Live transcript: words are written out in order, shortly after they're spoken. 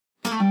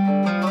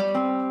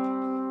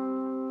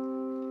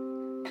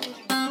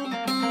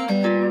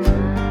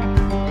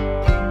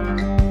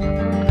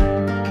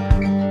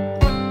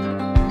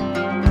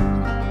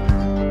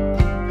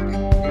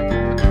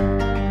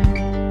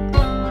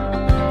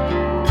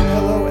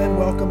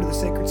welcome to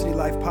the Sacred City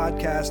Life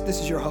Podcast. This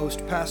is your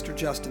host, Pastor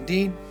Justin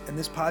Dean, and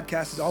this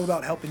podcast is all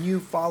about helping you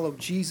follow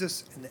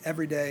Jesus in the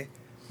everyday,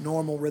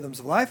 normal rhythms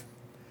of life.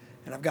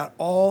 And I've got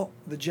all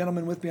the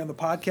gentlemen with me on the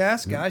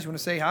podcast. Guys, you want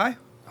to say hi?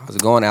 How's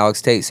it going?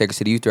 Alex Tate, Sacred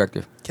City Youth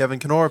Director. Kevin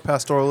Knorr,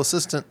 Pastoral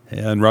Assistant.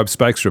 And Rob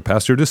Spikestra,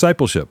 Pastor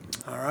Discipleship.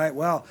 All right,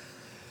 well,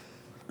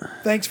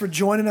 thanks for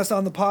joining us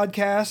on the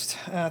podcast.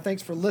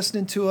 Thanks for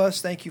listening to us.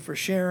 Thank you for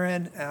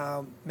sharing.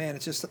 Man,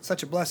 it's just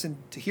such a blessing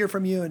to hear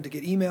from you and to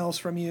get emails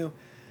from you.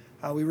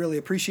 We really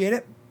appreciate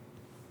it.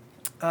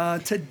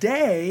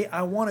 Today,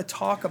 I want to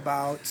talk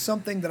about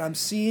something that I'm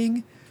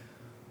seeing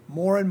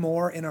more and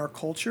more in our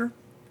culture.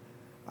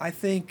 I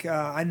think,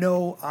 I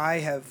know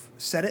I have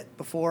said it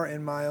before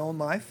in my own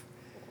life,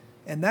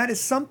 and that is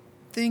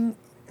something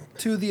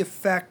to the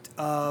effect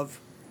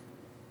of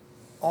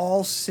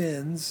all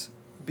sins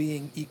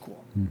being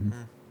equal.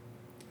 Mm-hmm.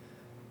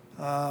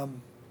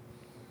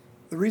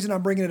 The reason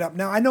I'm bringing it up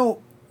now, I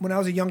know when I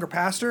was a younger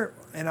pastor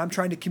and I'm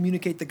trying to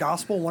communicate the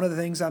gospel, one of the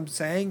things I'm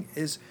saying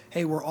is,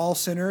 hey, we're all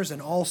sinners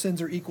and all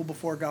sins are equal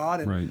before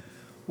God. And right.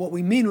 What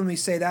we mean when we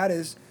say that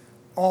is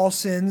all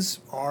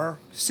sins are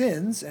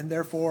sins and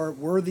therefore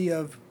worthy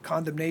of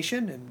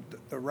condemnation and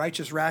the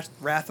righteous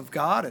wrath of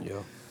God.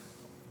 And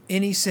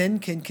any sin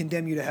can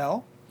condemn you to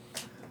hell.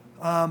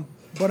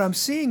 But I'm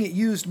seeing it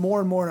used more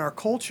and more in our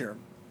culture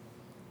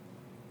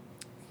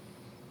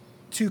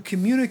to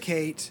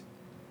communicate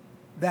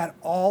that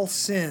all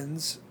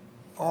sins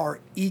are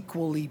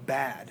equally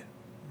bad.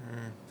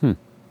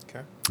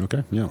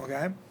 Okay, yeah.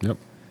 Okay? Yep.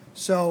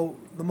 So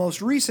the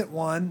most recent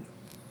one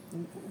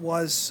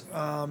was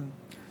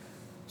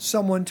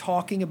someone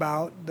talking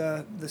about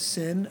the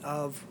sin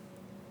of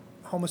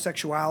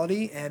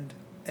homosexuality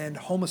and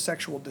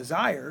homosexual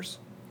desires.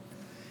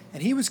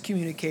 And he was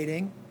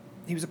communicating,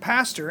 he was a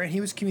pastor, and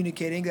he was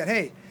communicating that,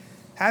 hey,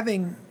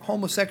 having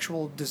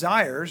homosexual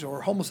desires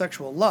or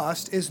homosexual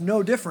lust is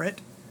no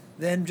different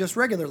than just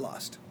regular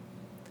lust.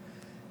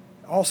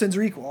 All sins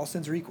are equal. All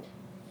sins are equal.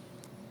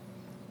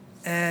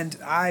 And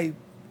I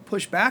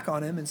pushed back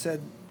on him and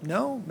said,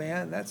 no,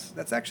 man,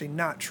 that's actually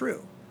not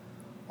true.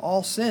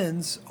 All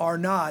sins are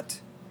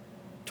not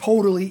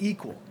totally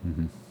equal.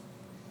 Mm-hmm.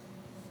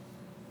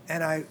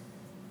 And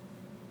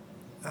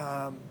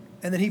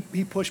and then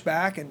he pushed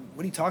back, and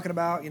what are you talking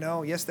about?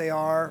 Yes, they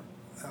are,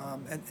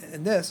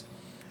 and this.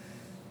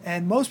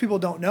 And most people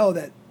don't know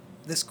that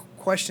this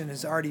question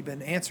has already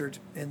been answered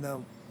in the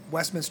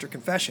Westminster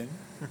Confession.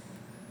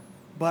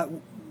 But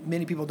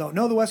many people don't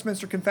know the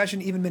Westminster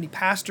Confession. Even many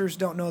pastors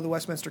don't know the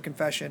Westminster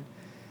Confession.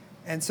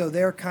 And so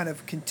they're kind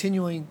of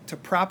continuing to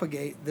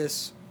propagate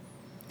this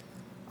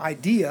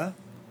idea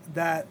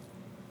that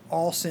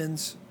all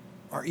sins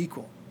are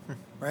equal,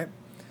 right?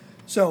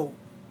 So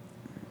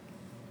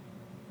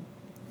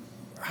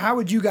how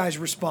would you guys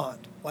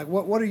respond? Like,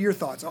 what are your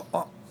thoughts?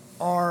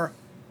 Are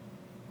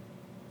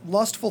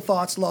lustful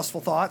thoughts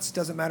lustful thoughts?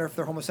 Doesn't matter if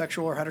they're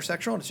homosexual or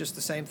heterosexual, and it's just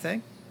the same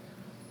thing.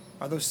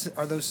 Are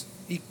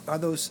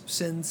those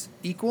sins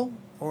equal,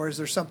 or is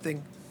there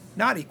something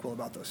not equal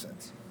about those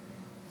sins?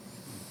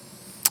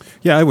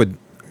 Yeah, I would.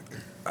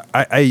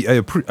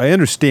 I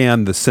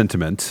understand the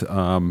sentiment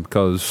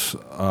because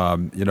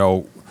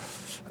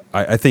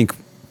I think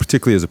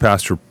particularly as a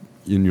pastor,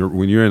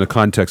 when you're in a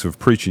context of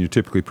preaching, you're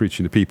typically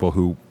preaching to people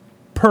who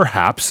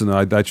perhaps,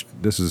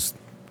 this is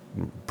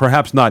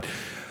perhaps not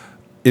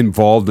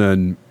involved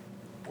in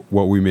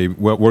what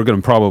we're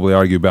going to probably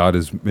argue about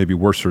is maybe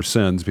worser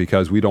sins,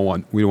 because we don't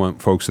want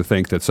folks to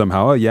think that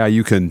somehow,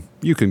 you can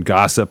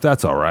gossip,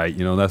 that's all right,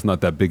 that's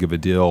not that big of a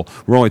deal.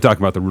 We're only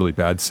talking about the really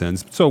bad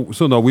sins. So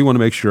no, we want to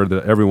make sure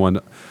that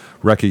everyone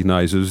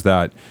recognizes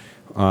that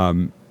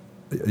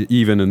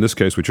even in this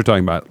case, what you're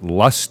talking about,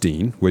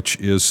 lusting, which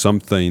is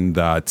something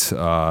that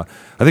I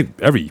think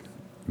every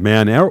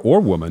man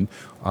or woman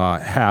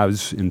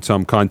has in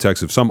some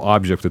context of some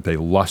object that they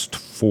lust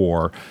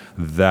for,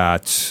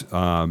 that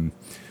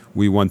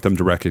we want them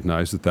to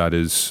recognize that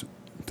is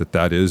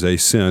a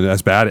sin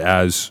as bad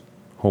as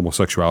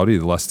homosexuality,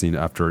 the lusting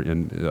after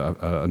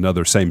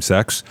another same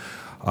sex.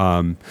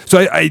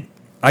 So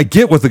I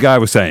get what the guy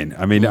was saying.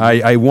 I mean,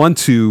 I want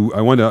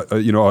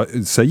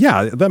to say,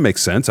 yeah, that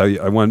makes sense. I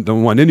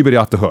don't want anybody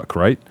off the hook,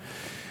 right?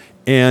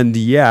 And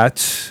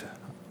yet,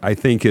 I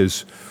think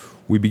as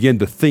we begin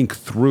to think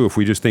through, if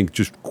we just think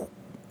a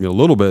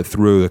little bit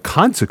through the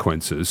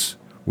consequences,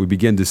 we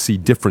begin to see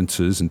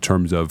differences in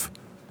terms of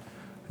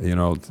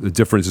the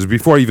differences.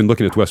 Before even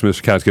looking at the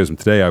Westminster Catechism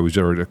today,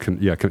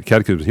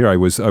 Catechism here, I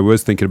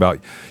was thinking about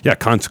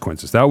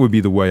consequences. That would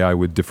be the way I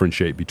would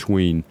differentiate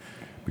between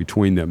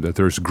them. That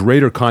there's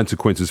greater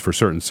consequences for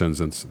certain sins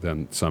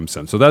than some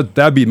sins. So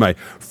that'd be my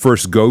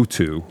first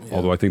go-to. Yeah.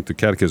 Although I think the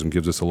Catechism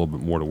gives us a little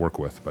bit more to work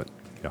with. But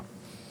yeah.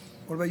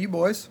 What about you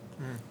boys?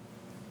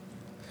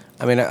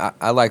 I mean,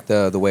 I like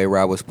the way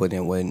Rob was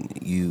putting it. When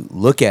you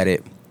look at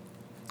it,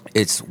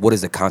 it's what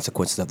is the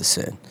consequences of the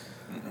sin.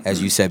 As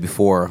you said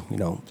before,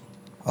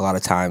 a lot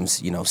of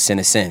times, sin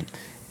is sin.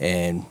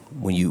 And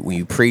when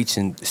you preach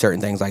and certain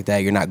things like that,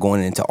 you're not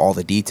going into all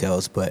the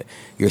details, but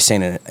you're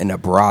saying in a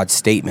broad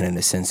statement, in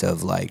the sense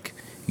of like,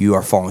 you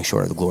are falling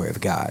short of the glory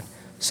of God.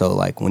 So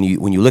like when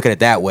you look at it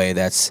that way,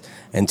 that's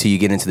until you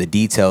get into the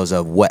details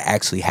of what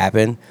actually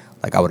happened.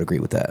 Like I would agree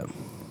with that.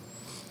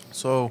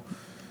 So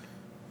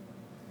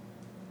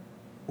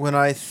when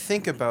I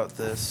think about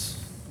this,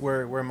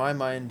 where my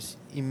mind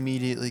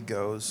immediately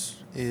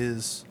goes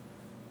is,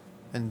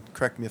 and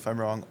correct me if I'm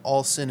wrong,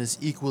 all sin is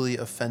equally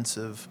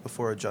offensive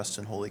before a just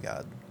and holy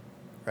God,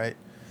 right?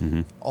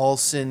 Mm-hmm. All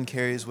sin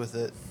carries with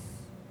it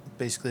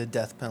basically a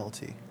death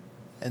penalty.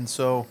 And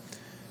so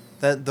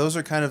those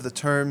are kind of the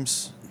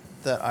terms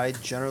that I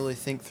generally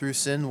think through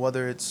sin,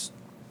 whether it's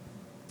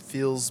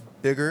feels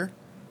bigger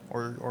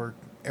or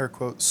air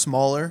quote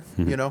smaller,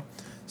 you know?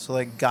 So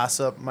like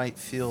gossip might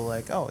feel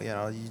like, oh, you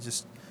know, you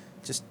just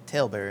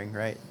tale-bearing,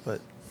 right?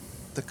 But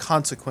the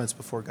consequence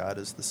before God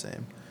is the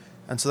same.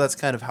 And so that's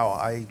kind of how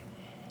I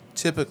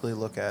typically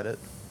look at it.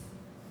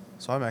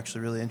 So I'm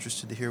actually really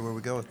interested to hear where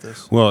we go with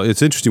this. Well,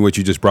 it's interesting what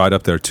you just brought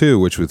up there too,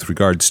 which with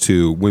regards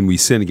to when we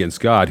sin against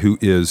God, who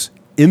is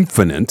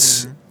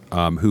infinite,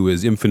 who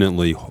is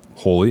infinitely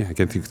holy. I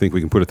think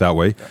we can put it that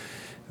way.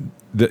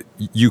 That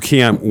you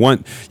can't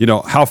want,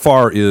 how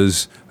far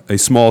is a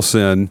small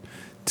sin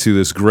to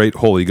this great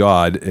holy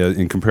God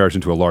in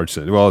comparison to a large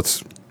sin? Well,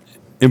 it's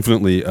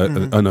infinitely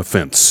an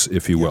offense,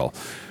 if you will.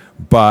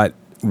 But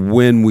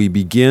when we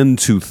begin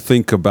to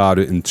think about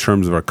it in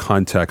terms of our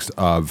context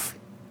of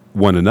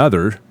one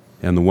another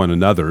and the one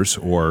another's,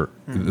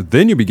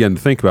 then you begin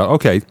to think about,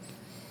 okay,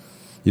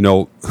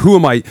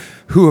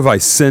 who have I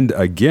sinned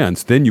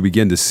against? Then you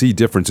begin to see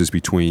differences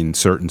between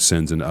certain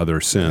sins and other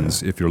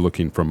sins if you're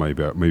looking from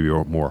maybe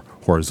a more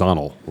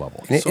horizontal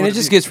level. And it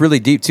just gets really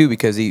deep too,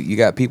 because you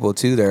got people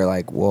too that are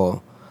like,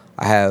 well,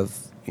 I have,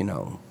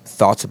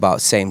 thoughts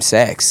about same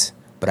sex,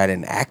 but I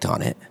didn't act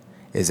on it.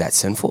 Is that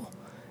sinful?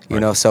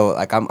 So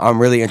like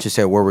I'm really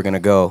interested where we're gonna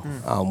go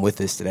with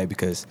this today,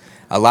 because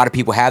a lot of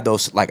people have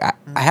those, like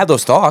I have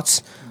those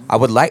thoughts. I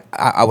would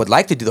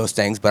like to do those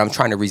things, but I'm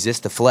trying to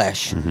resist the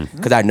flesh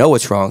because I know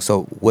it's wrong.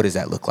 So what does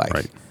that look like?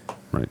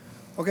 Right.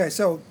 Okay,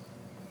 so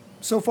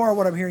far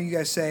what I'm hearing you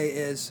guys say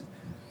is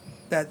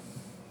that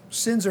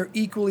sins are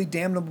equally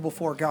damnable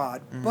before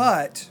God,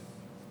 but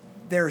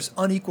there's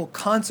unequal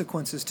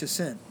consequences to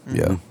sin.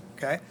 Yeah.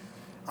 Okay?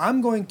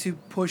 I'm going to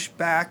push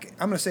back.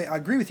 I'm going to say I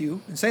agree with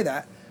you and say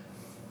that,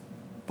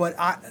 but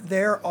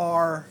there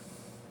are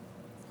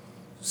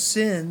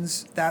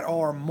sins that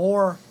are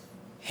more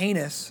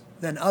heinous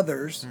than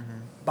others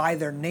by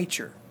their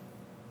nature.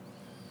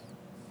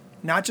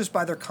 Not just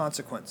by their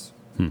consequence,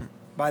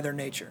 by their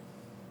nature.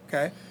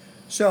 Okay?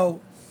 So,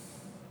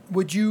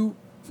 would you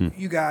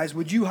guys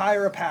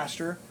hire a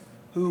pastor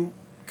who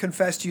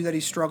confessed to you that he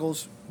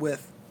struggles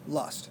with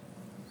lust?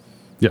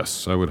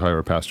 Yes, I would hire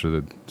a pastor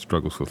that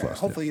struggles with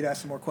lust. Hopefully you'd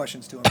ask some more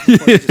questions to him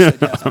before you just said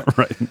yes. But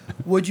Right.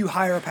 would you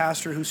hire a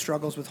pastor who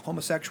struggles with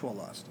homosexual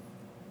lust?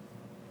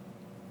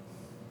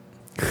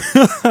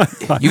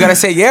 You gotta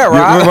say yeah,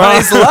 Rob.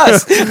 It's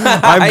lust.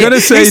 I'm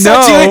gonna say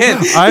no.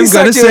 I'm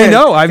gonna say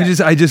no.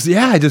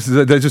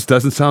 That just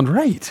doesn't sound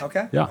right.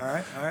 Okay. Yeah.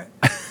 All right.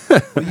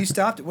 Well, you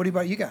stopped it. What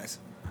about you guys?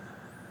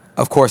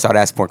 Of course, I'd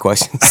ask more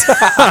questions.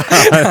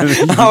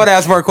 I would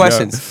ask more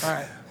questions. All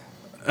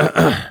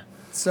right.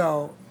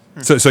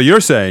 So you're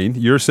saying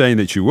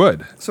that you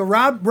would. So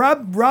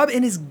Rob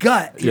in his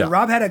gut, Yeah.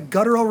 Rob had a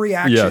guttural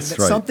reaction Yes, that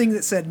right. something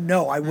that said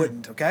no, I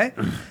wouldn't. Okay,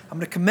 I'm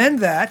going to commend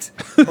that,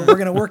 but we're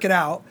going to work it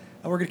out,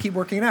 and we're going to keep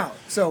working it out.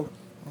 So,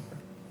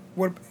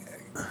 what?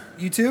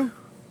 You two?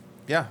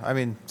 Yeah, I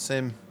mean,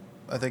 same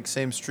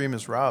stream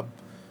as Rob.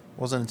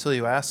 Wasn't until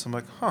you asked, I'm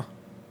like, huh.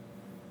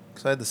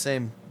 Because I had the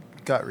same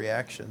gut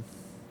reaction.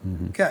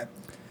 Okay.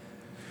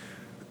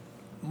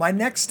 My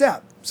next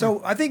step.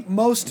 So I think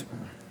most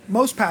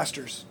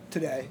pastors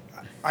today,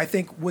 I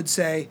think, would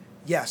say,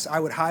 yes, I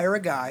would hire a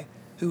guy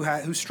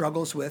who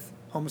struggles with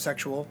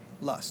homosexual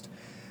lust.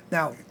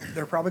 Now,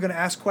 they're probably going to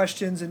ask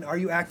questions and are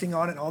you acting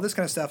on it and all this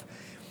kind of stuff.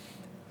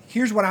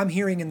 Here's what I'm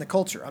hearing in the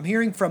culture. I'm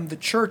hearing from the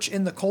church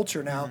in the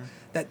culture now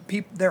that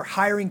they're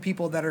hiring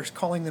people that are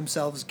calling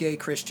themselves gay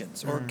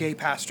Christians or gay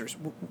pastors.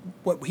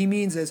 What he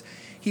means is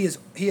he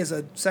has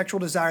a sexual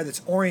desire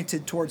that's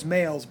oriented towards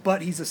males,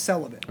 but he's a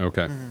celibate.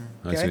 Okay.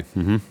 I Okay?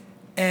 see.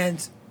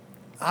 And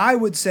I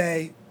would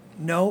say,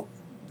 no,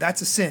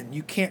 that's a sin.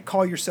 You can't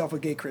call yourself a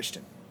gay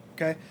Christian.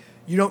 Okay?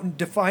 You don't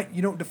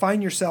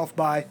define yourself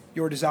by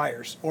your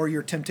desires or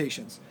your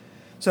temptations.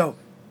 So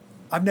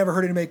I've never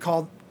heard anybody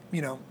call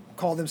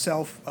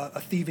themselves a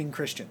thieving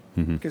Christian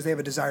because they have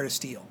a desire to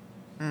steal.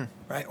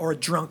 Right? Or a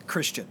drunk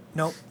Christian.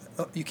 No,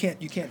 you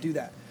can't do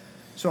that.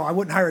 So I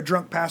wouldn't hire a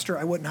drunk pastor.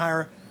 I wouldn't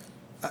hire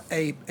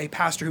a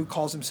pastor who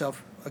calls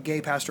himself a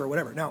gay pastor or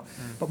whatever. No.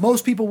 But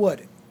most people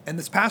would. And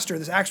this pastor,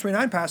 this Acts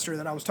 29 pastor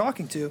that I was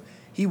talking to,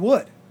 he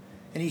would.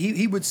 And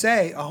he would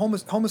say a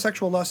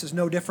homosexual lust is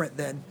no different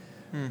than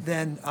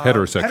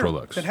Heterosexual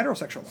lust. Than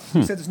heterosexual lust.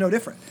 He said it's no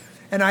different.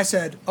 And I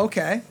said,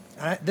 okay.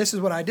 This is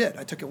what I did.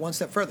 I took it one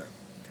step further.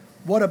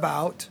 What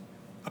about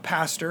a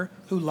pastor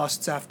who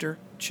lusts after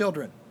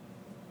children?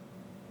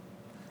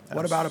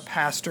 What about a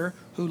pastor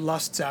who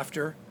lusts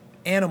after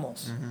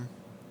animals?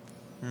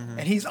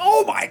 And he's,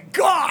 oh my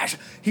gosh,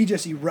 he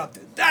just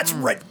erupted. That's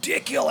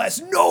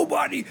ridiculous.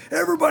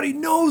 Everybody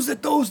knows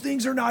that those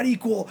things are not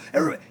equal.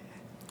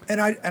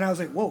 And I was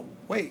like, whoa,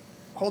 wait,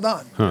 hold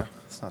on. Huh.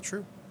 It's not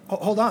true.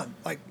 Hold on.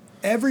 Like,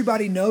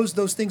 everybody knows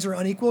those things are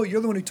unequal.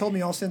 You're the one who told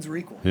me all sins are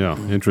equal. Yeah.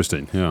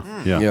 Interesting.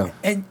 Yeah. Yeah.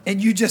 Yeah.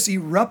 And you just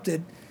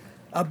erupted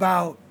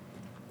about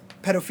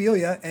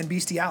pedophilia and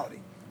bestiality.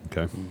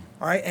 Okay.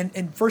 All right.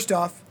 And first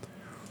off,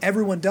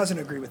 everyone doesn't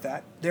agree with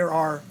that. There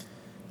are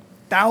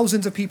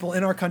thousands of people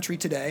in our country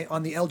today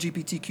on the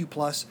LGBTQ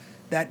plus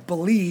that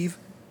believe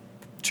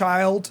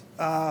child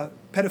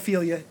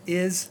pedophilia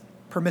is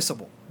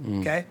permissible.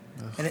 Okay.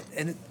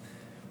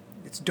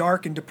 It's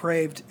dark and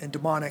depraved and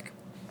demonic.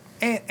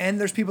 And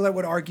there's people that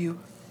would argue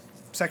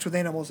sex with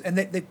animals.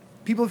 And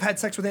people have had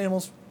sex with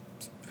animals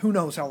who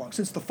knows how long,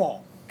 since the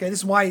fall. Okay, this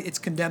is why it's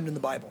condemned in the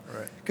Bible.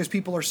 Right. Because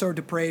people are so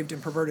depraved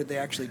and perverted, they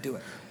actually do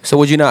it. So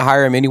would you not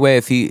hire him anyway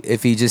if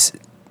he just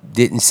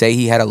didn't say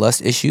he had a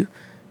lust issue?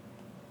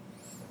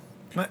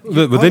 But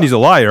then he's a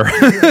liar.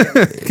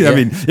 I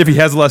mean, if he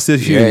has a lust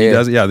issue, Yeah, he yeah.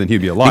 does. Yeah, then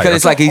he'd be a liar. Because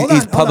it's like Hold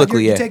he's on.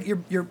 publicly,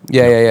 You're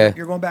yeah.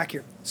 You're going back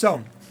here.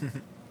 So,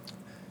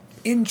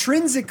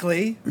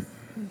 intrinsically,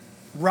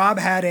 Rob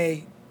had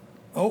I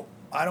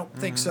don't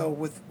think so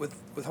with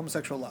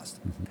homosexual lust,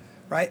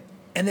 right?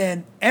 And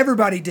then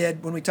everybody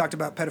did when we talked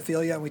about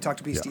pedophilia and we talked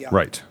about bestiality.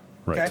 Right.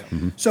 Right. Okay?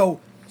 Mhm. So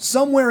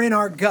somewhere in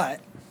our gut,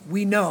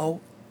 we know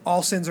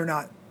all sins are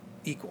not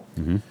equal.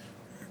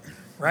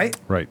 Right?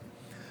 Right.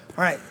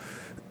 All right.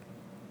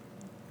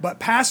 But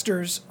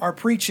pastors are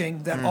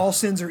preaching that all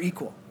sins are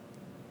equal.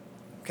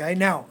 Okay?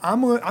 Now,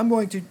 I'm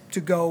going to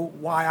go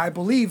why I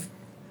believe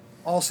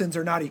all sins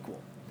are not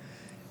equal.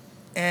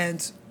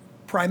 And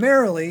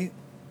primarily,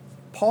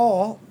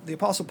 Paul, the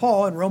Apostle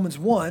Paul in Romans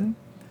 1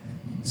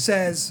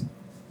 says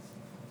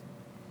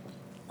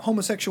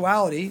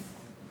homosexuality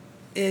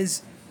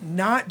is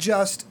not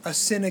just a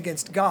sin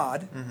against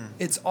God,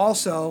 it's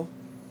also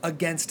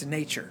against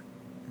nature.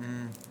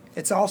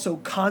 It's also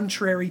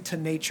contrary to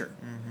nature.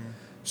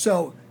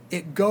 So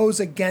it goes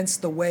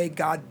against the way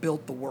God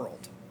built the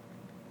world.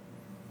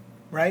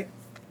 Right?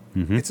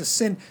 It's a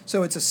sin.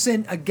 So it's a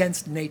sin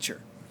against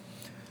nature.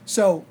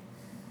 So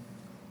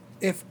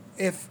if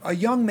a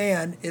young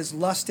man is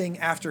lusting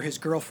after his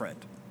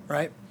girlfriend,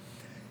 right?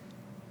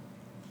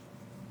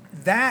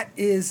 That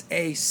is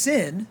a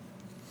sin,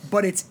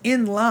 but it's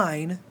in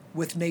line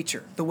with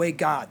nature, the way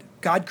God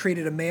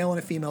created a male and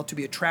a female to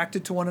be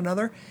attracted to one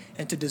another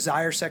and to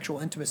desire sexual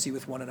intimacy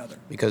with one another.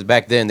 Because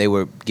back then they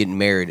were getting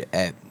married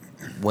at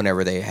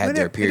whenever they had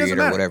their It doesn't period or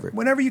matter. whatever.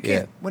 Whenever you can.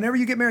 Yeah. Whenever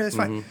you get married, that's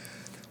fine.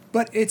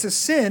 But it's a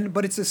sin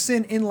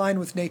in line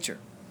with nature.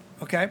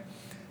 Okay?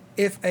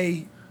 If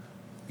a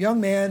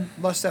young man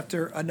lusts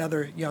after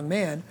another young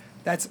man,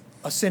 that's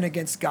a sin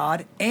against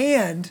God,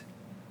 and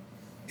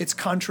it's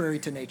contrary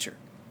to nature.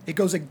 It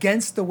goes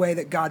against the way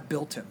that God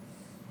built him.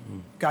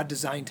 God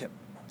designed him.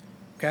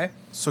 Okay?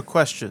 So,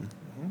 question.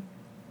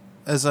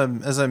 As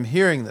I'm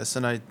hearing this,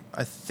 and I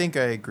think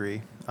I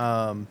agree,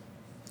 but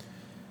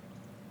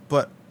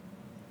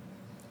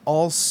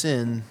all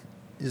sin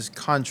is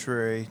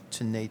contrary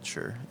to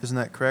nature. Isn't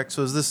that correct?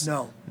 So is this...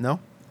 No. No?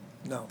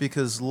 No.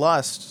 Because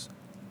lust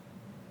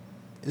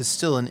is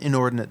still an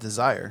inordinate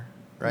desire,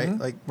 right?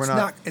 Like, we're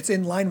not... It's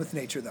in line with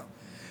nature, though.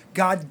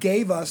 God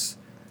gave us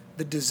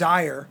the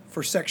desire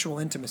for sexual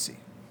intimacy.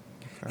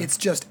 Okay. It's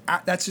just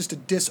that's just a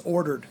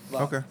disordered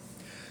love. Okay.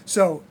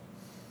 So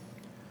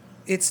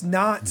it's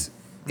not.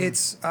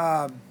 It's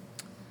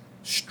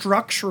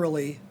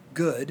structurally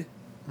good.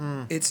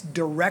 It's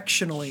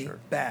directionally Sure.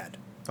 bad.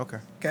 Okay.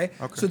 Okay?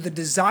 Okay. So the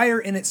desire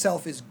in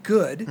itself is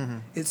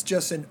good. It's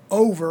just an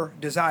over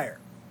desire,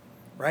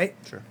 right?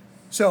 Sure.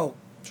 So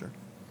Sure.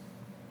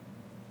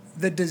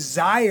 the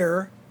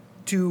desire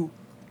to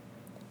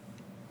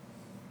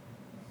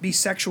be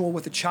sexual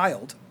with a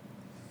child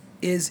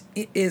is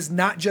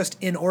not just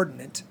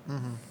inordinate,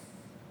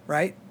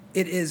 right?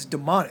 It is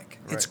demonic.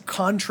 It's Right.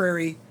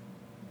 contrary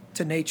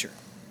to nature,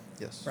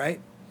 Yes.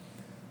 right?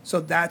 So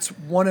that's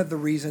one of the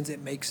reasons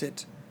it makes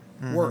it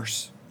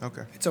worse.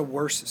 Okay. It's a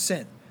worse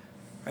sin,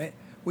 right?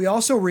 We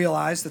also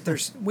realize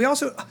that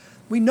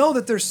we know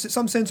that there's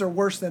some sins are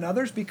worse than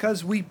others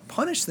because we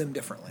punish them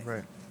differently.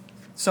 Right.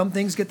 Some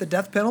things get the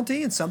death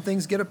penalty and some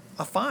things get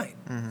a fine,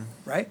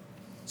 right?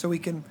 So we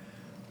can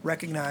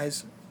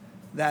recognize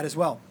that as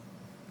well.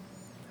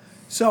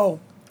 So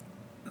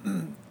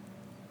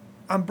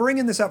I'm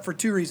bringing this up for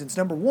two reasons.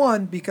 Number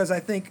one, because I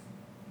think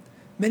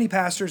many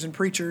pastors and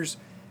preachers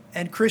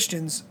and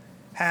Christians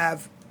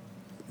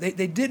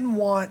they didn't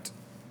want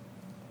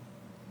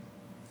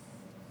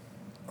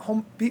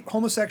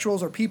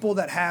homosexuals or people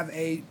that have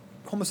a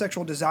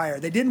homosexual desire.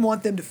 They didn't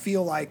want them to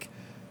feel like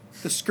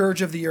the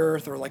scourge of the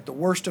earth or like the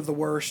worst of the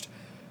worst.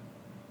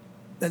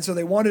 And so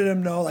they wanted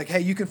them to know, like,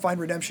 hey, you can find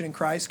redemption in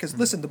Christ. Because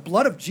listen, the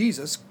blood of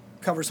Jesus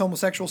covers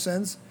homosexual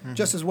sins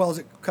just as well as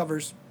it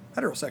covers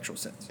heterosexual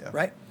sins,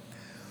 right?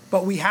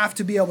 But we have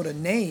to be able to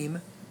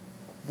name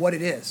what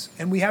it is.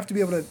 And we have to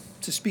be able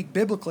to speak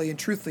biblically and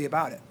truthfully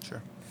about it.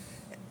 Sure.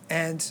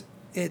 And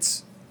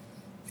it's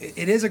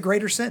it is a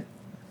greater sin.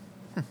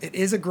 It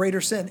is a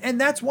greater sin. And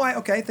that's why,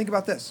 okay, think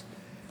about this.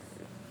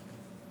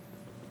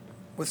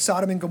 With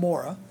Sodom and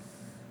Gomorrah,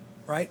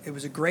 right? It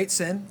was a great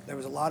sin. There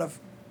was a lot of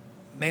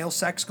male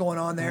sex going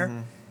on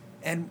there.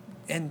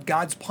 And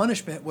God's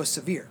punishment was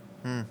severe.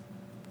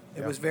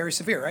 It was very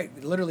severe, right?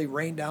 It literally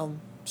rained down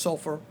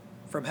sulfur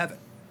from heaven,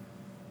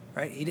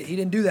 right? He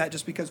didn't do that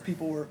just because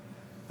people were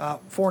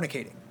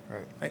fornicating.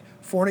 Right?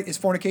 Is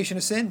fornication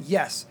a sin?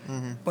 Yes,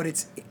 but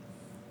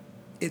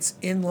it's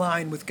in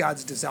line with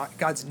God's desire,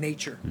 God's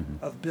nature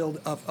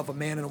of a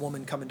man and a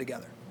woman coming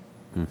together.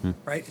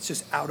 Right? It's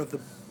just out of the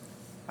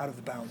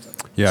bounds of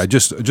it. Yeah,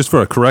 just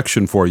for a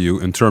correction for you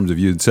in terms of,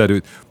 you had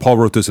said Paul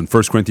wrote this in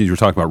 1 Corinthians, you were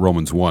talking about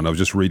Romans 1. I was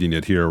just reading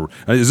it here.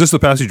 Is this the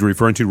passage you're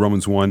referring to,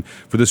 Romans 1?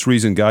 For this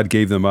reason God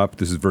gave them up,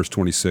 this is verse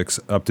 26,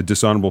 up to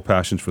dishonorable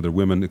passions for their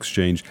women,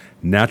 exchanged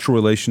natural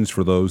relations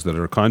for those that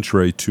are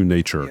contrary to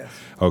nature. Yes.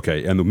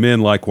 Okay, and the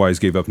men likewise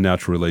gave up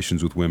natural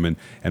relations with women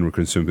and were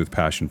consumed with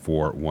passion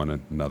for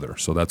one another.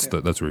 So that's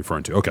that's what you're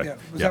referring to. Okay. Yeah.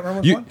 Was that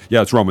Romans 1?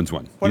 Yeah, it's Romans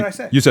 1. What did I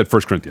say? You said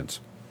 1 Corinthians.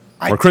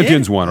 Or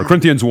Corinthians 1, or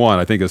Corinthians 1,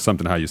 I think is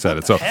something how you said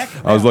it. So heck?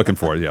 I was looking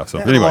for it, yeah. So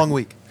A anyway. long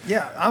week.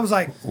 Yeah, I was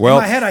like, Well-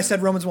 in my head I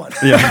said Romans 1.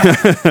 Yeah.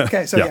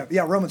 Okay, so Yeah.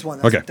 yeah, Romans 1.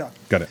 That's Okay, duh.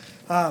 got it.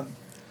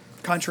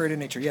 Contrary to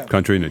nature, yeah.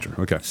 Contrary to nature,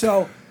 okay.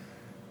 So,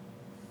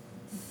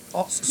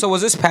 So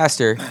was this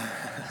pastor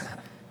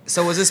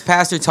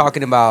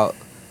talking about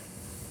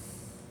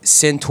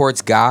sin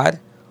towards God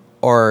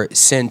or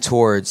sin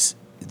towards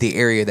the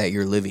area that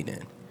you're living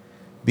in?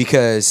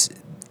 Because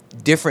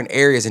different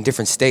areas in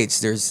different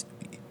states,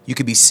 you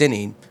could be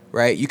sinning,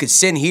 right? You could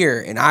sin here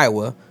in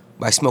Iowa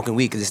by smoking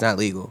weed because it's not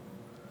legal.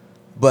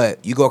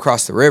 But you go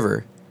across the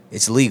river,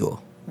 it's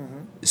legal.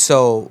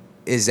 So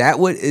is that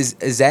what is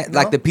that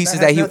like no, the pieces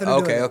has that he nothing to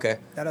do with it. okay.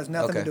 That has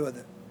nothing to Okay. do with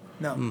it.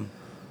 No.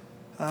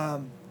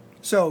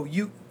 So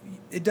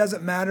it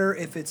doesn't matter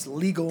if it's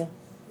legal,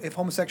 if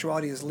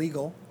homosexuality is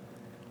legal.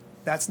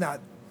 That's not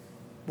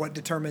what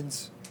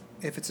determines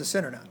if it's a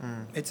sin or not.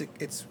 It's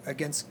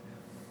against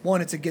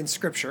it's against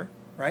Scripture,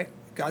 right?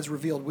 God's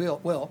revealed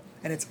will,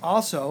 and it's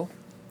also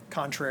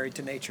contrary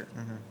to nature.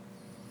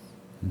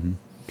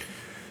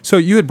 So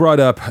you had brought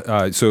up,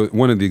 so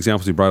one of the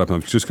examples you brought up,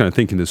 I'm just kind of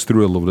thinking this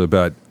through a little bit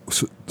about,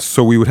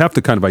 so we would have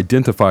to kind of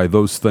identify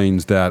those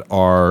things that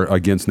are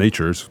against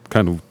nature's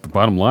kind of the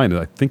bottom line,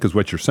 I think is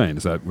what you're saying.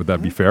 Would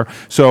that be fair?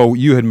 So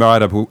you had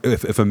brought up,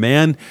 if a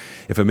man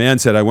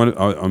said, I want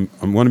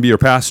to be your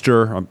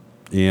pastor,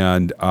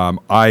 and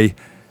I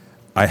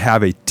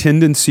have a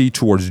tendency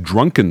towards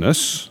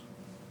drunkenness,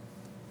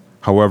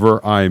 however,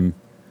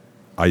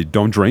 I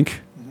don't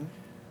drink,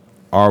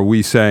 are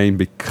we saying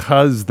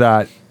because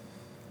that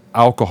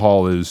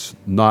alcohol is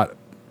not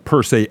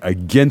per se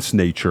against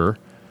nature,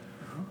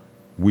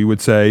 we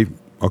would say,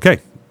 okay,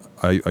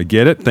 I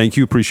get it. Thank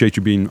you. Appreciate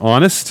you being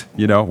honest.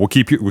 You know, we'll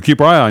keep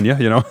our eye on you.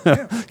 You know,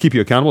 keep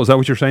you accountable. Is that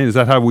what you're saying? Is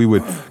that how we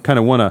would kind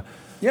of want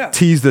to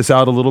tease this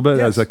out a little bit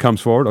as it comes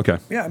forward? Okay.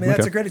 Yeah, I mean,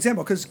 that's a great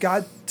example because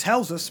God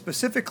tells us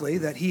specifically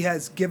that He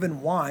has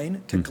given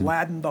wine to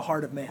gladden the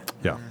heart of man.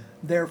 Yeah.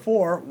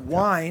 Therefore,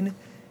 wine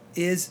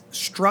is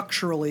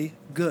structurally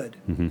good,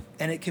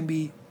 and it can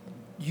be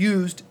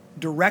used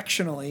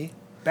directionally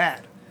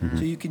bad.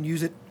 So you can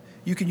use it.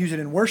 You can use it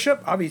in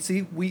worship.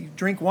 Obviously, we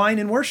drink wine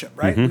in worship,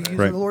 right? We use it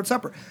in the Lord's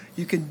Supper.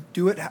 You can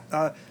do it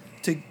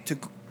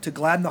to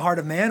gladden the heart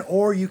of man,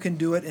 or you can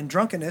do it in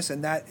drunkenness,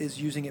 and that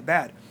is using it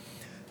bad.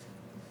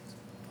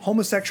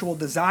 Homosexual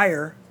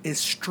desire is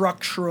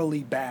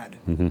structurally bad.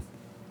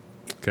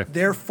 Okay.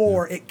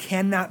 Therefore, it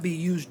cannot be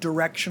used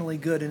directionally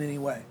good in any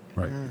way.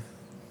 Right.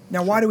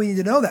 Now, why do we need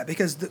to know that?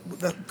 Because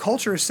the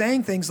culture is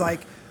saying things like,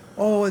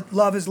 "Oh,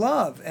 love is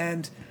love,"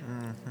 and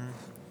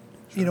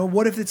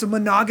what if it's a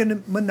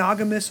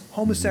monogamous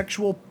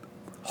homosexual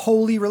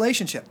holy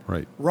relationship?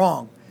 Right.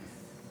 Wrong.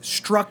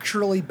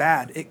 Structurally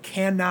bad. It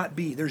cannot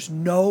be. There's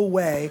no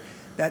way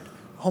that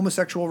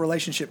homosexual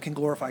relationship can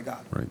glorify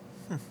God. Right.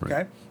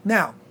 Okay.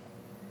 Now,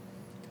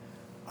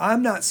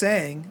 I'm not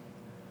saying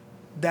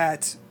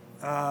that.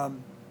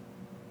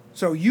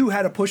 So you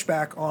had a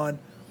pushback on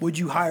would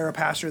you hire a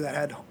pastor that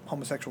had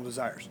homosexual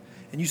desires,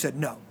 and you said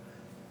no.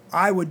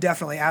 I would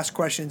definitely ask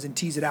questions and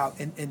tease it out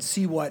and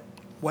see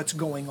what's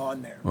going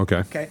on there. Okay.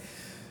 Okay.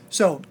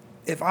 So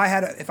if I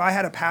had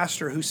a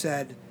pastor who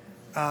said,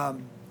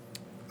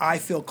 I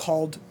feel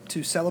called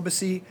to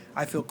celibacy,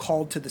 I feel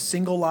called to the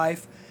single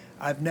life,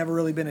 I've never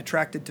really been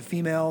attracted to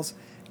females,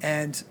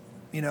 and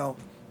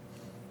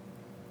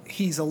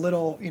he's a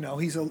little,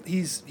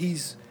 he's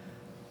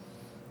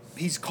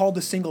called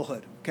to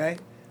singlehood. Okay.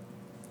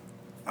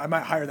 I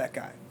might hire that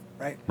guy.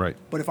 Right. Right.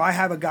 But if I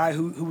have a guy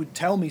who would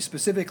tell me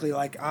specifically,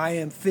 like, I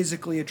am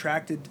physically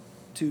attracted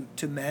to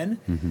men,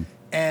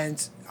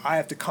 and I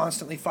have to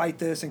constantly fight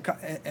this, and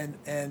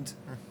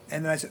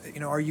then I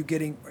said, are you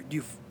getting?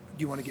 Do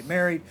you want to get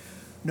married?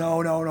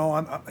 No.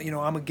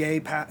 I'm a gay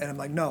and I'm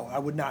like, no, I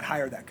would not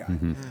hire that guy.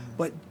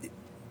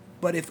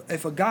 But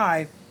if a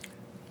guy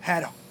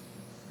had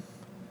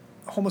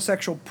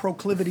homosexual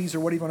proclivities, or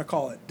what do you want to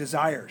call it,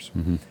 desires,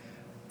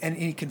 and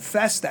he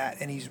confessed that,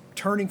 and he's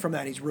turning from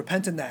that, he's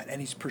repenting that,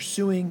 and he's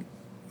pursuing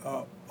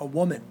a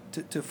woman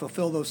to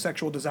fulfill those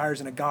sexual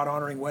desires in a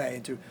God-honoring way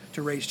and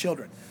to raise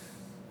children,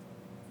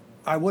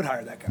 I would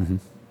hire that guy.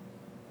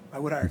 I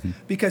would hire,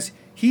 because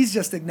he's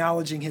just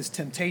acknowledging his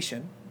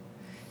temptation,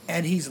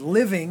 and he's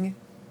living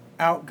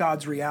out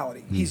God's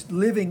reality. He's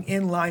living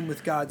in line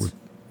with God's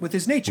with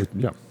his nature.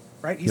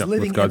 Right? He's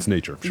living with God's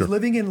nature. He's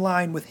living in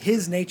line with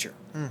his nature.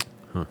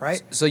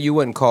 Right? So you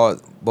wouldn't call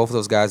both of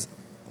those guys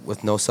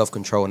with no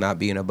self-control not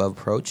being above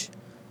approach?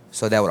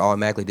 So that would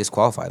automatically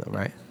disqualify them,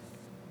 right?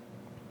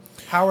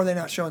 How are they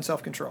not showing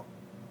self-control?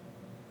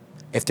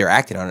 If they're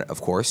acting on it,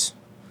 of course.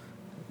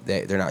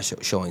 They're not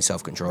showing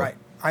self-control. Right.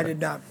 I did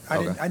not.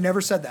 Okay. I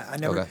never said that. I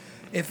never. Okay.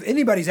 If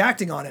anybody's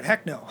acting on it,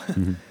 heck no.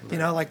 You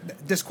know,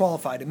 like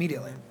disqualified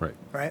immediately. Right.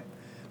 Right.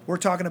 We're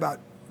talking about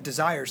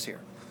desires here.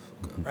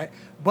 Right.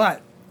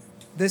 But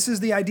this is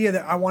the idea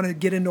that I want to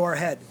get into our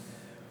head.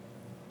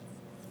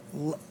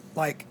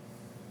 Like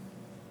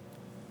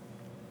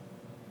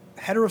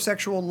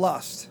heterosexual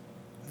lust,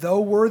 though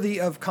worthy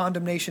of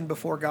condemnation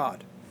before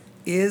God,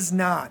 is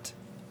not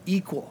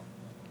equal.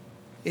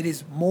 It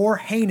is more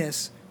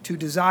heinous to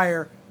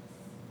desire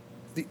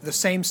the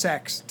same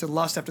sex, to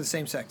lust after the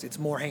same sex. It's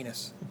more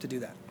heinous to do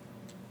that.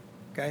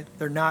 Okay?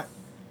 They're not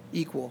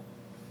equal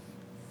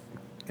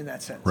in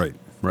that sense. Right.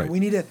 Right. We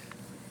need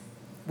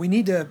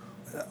to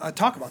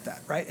talk about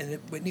that, right? And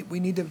we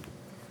need to.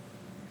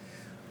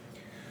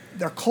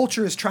 Their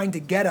culture is trying to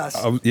get us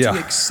to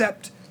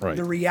accept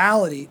the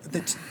reality,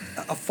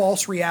 a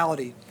false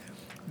reality,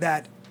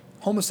 that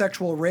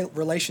homosexual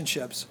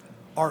relationships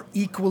are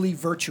equally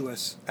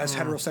virtuous as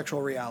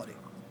heterosexual reality,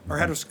 or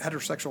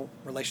heterosexual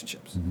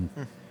relationships.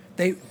 I'm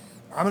going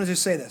to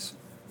just say this.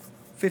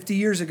 50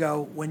 years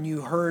ago, when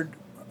you heard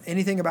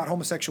anything about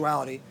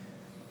homosexuality,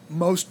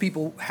 most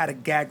people had a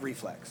gag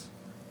reflex.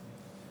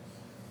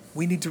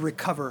 We need to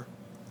recover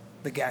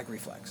the gag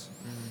reflex,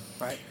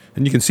 right?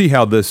 And you can see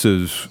how this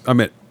is, I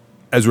mean,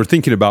 as we're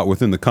thinking about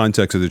within the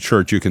context of the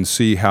church, you can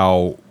see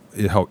how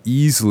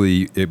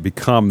easily it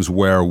becomes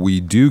where we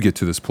do get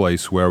to this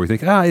place where we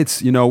think,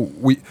 it's, you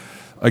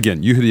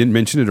had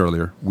mentioned it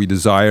earlier, we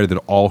desire that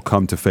all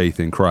come to faith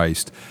in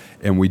Christ,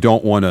 and we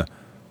don't want to,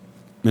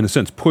 in a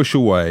sense, push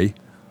away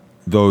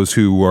those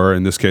who are,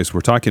 in this case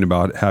we're talking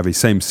about, have a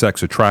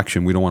same-sex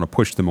attraction. We don't want to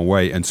push them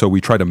away, and so we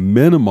try to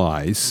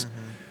minimize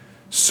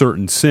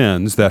certain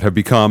sins that have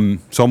become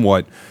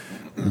somewhat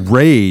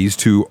raised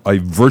to a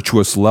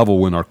virtuous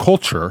level in our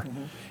culture.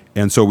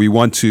 And so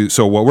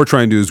so what we're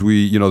trying to do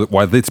is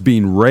while it's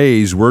being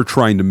raised, we're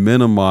trying to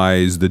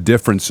minimize the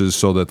differences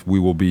so that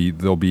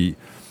they'll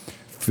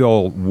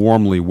feel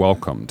warmly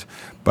welcomed.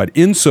 But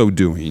in so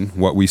doing,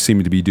 what we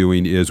seem to be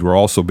doing is we're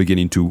also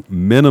beginning to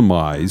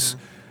minimize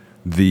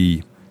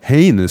the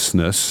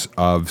heinousness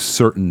of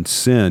certain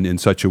sin in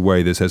such a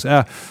way that says,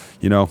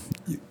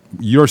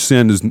 your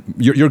sin is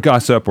your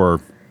gossip, or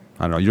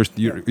I don't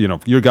know,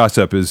 your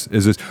gossip is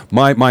this.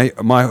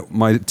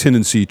 My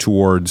tendency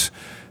towards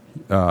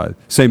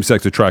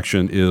same-sex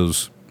attraction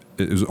is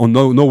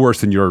no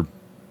worse than your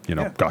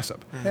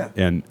gossip.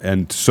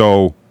 And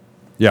so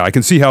I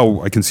can see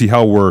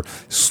how we're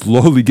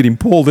slowly getting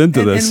pulled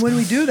into this. And when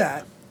we do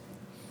that,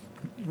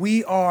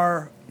 we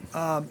are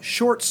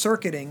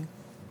short-circuiting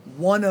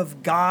one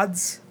of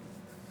God's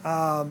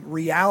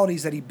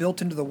realities that he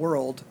built into the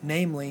world,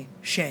 namely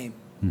shame.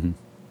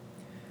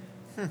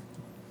 Sure.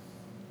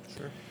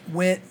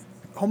 When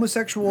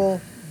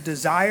homosexual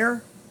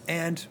desire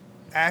and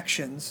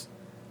actions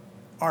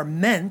are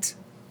meant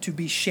to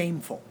be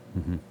shameful.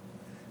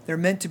 They're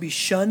meant to be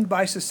shunned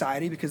by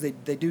society because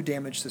they do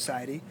damage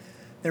society.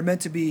 They're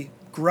meant to be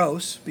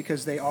gross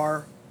because they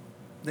are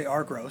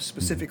gross.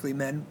 Specifically,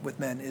 men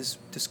with men is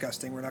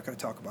disgusting. We're not going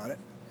to talk about it.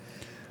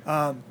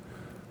 And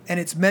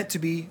it's meant to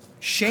be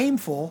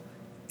shameful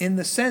in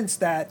the sense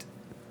that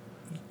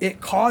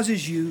it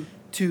causes you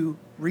to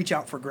reach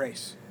out for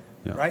grace,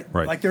 right?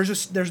 Like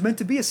there's meant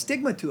to be a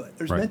stigma to it.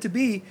 There's meant to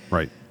be,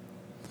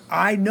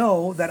 I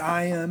know that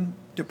I am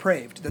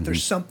depraved, that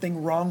there's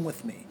something wrong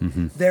with me.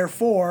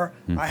 Therefore,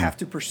 I have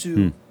to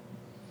pursue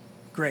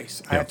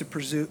grace. I have to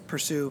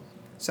pursue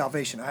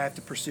salvation. I have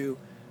to pursue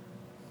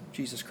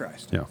Jesus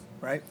Christ.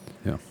 Right?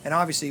 And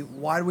obviously,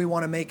 why do we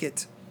want to make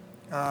it,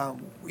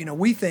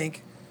 we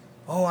think,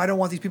 I don't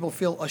want these people to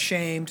feel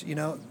ashamed,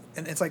 and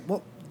it's like,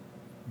 well,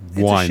 it's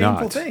why a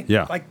shameful not? thing.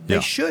 Yeah. Like they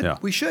should. Yeah.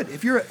 We should.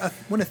 If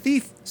when a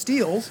thief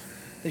steals,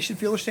 they should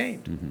feel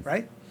ashamed,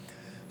 right?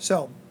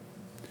 So,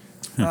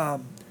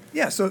 so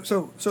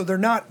they're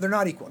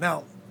not equal.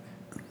 Now,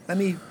 let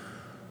me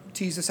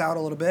tease this out a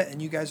little bit,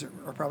 and you guys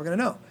are probably going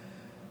to know.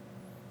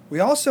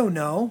 We also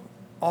know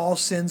all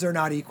sins are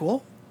not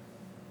equal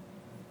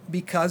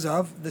because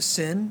of the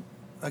sin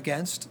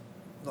against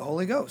the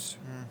Holy Ghost,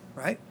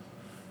 right?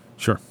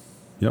 Sure.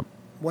 Yep.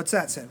 What's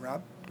that sin,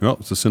 Rob? Well,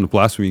 it's a sin of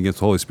blasphemy against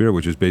the Holy Spirit,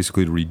 which is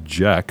basically to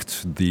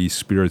reject the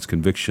Spirit's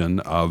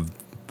conviction of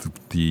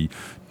the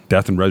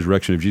death and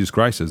resurrection of Jesus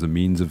Christ as a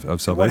means of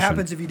salvation. What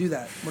happens if you do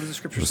that? What does the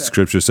scripture The say?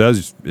 Scripture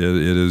says it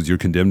is you're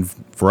condemned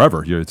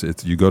forever.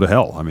 You go to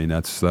hell. I mean,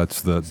 that's the It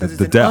says it's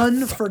the an death.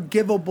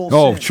 unforgivable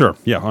Oh, sin. sure.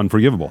 Yeah,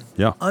 unforgivable.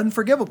 Yeah.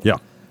 Unforgivable. Yeah.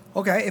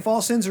 Okay, if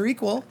all sins are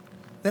equal,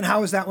 then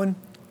how is that one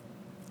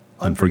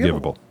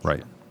Unforgivable.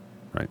 Right.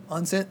 Right.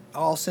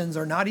 All sins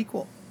are not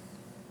equal.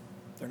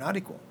 They're not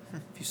equal.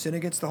 If you sin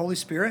against the Holy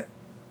Spirit,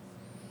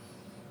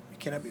 you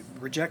cannot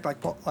reject,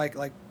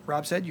 like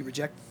Rob said, you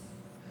reject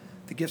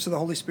the gifts of the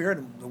Holy Spirit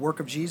and the work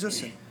of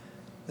Jesus, and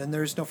then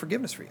there's no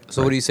forgiveness for you.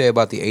 So what do you say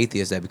about the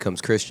atheist that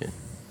becomes Christian?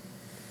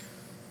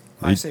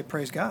 I say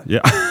praise God.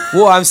 Yeah.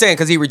 Well, I'm saying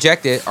because he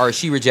rejected or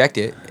she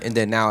rejected, and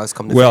then now it's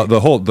come to Well,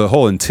 faith. the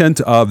whole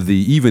intent of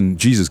even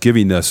Jesus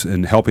giving us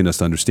and helping us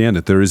to understand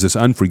that there is this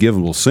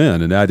unforgivable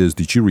sin, and that is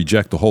that you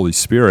reject the Holy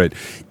Spirit.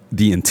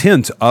 The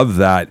intent of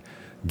that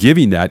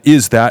giving that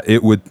is that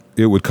it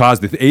would cause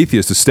the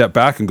atheist to step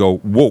back and go,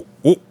 whoa,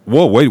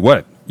 wait,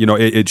 what?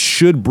 It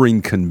should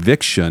bring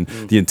conviction.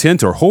 The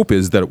intent or hope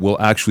is that it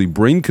will actually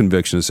bring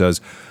conviction that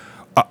says,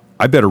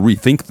 I better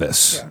rethink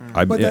this.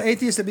 Yeah. But the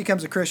atheist that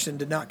becomes a Christian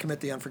did not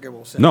commit the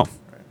unforgivable sin. No.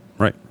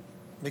 Right.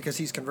 Because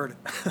he's converted.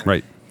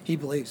 Right. He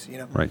believes,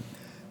 Right.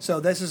 So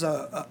this is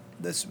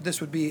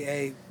this would be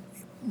a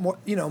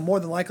more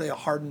than likely a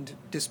hardened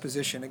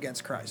disposition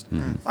against Christ.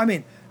 I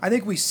mean, I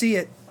think we see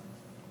it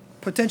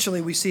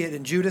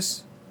in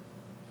Judas.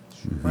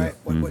 Right?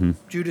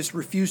 What Judas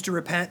refused to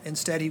repent,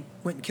 instead he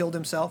went and killed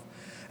himself.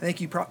 I think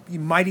you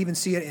might even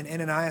see it in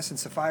Ananias and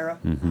Sapphira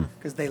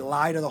because they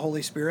lie to the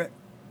Holy Spirit.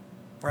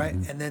 Right,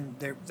 and then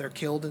they're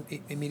killed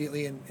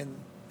immediately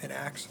in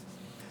Acts.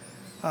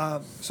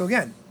 So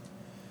again,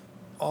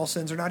 all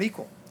sins are not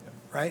equal,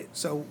 right?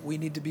 So we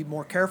need to be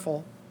more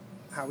careful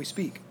how we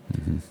speak.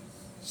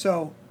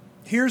 So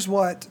here's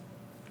what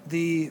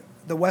the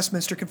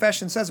Westminster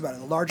Confession says about it,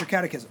 the Larger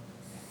Catechism.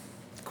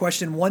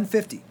 Question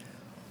 150: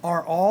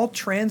 Are all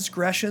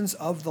transgressions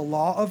of the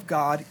law of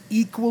God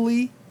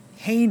equally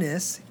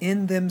heinous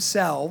in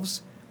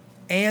themselves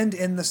and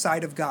in the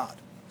sight of God?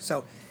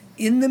 So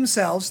in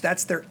themselves,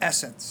 that's their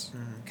essence,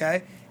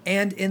 okay?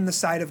 And in the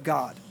sight of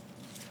God.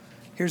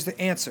 Here's the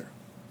answer.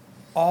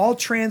 All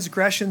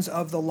transgressions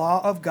of the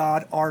law of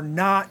God are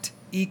not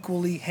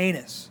equally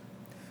heinous,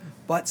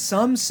 but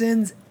some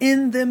sins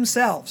in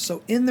themselves,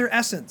 so in their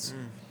essence,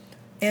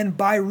 and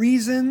by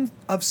reason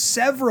of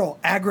several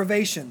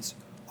aggravations,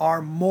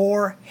 are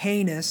more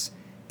heinous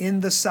in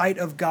the sight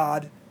of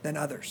God than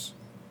others.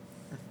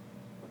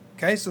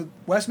 Okay, so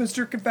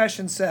Westminster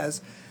Confession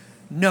says,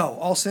 no,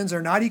 all sins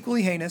are not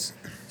equally heinous.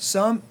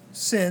 Some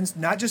sins,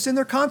 not just in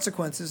their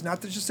consequences, not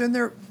just in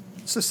their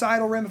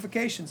societal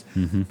ramifications,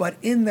 but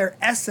in their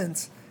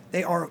essence,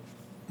 they are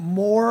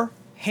more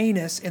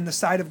heinous in the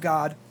sight of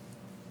God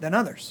than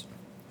others.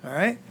 All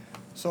right?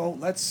 So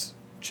let's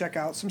check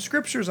out some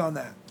scriptures on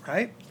that,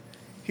 right?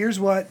 Here's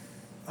what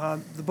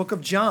the book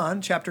of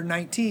John, chapter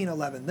 19,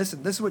 11.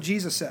 Listen, this is what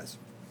Jesus says.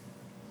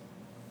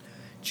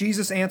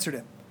 Jesus answered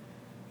him,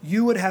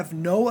 "You would have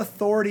no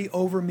authority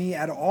over me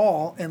at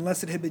all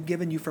unless it had been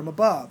given you from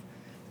above.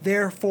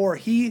 Therefore,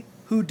 he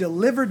who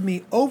delivered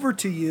me over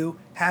to you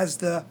has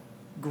the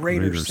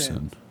greater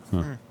sin."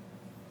 Huh.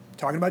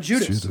 Talking about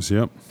Judas. Judas,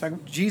 yep.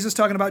 Jesus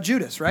talking about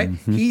Judas, right?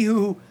 He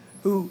who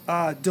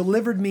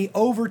delivered me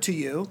over to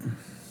you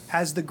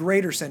has the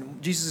greater sin.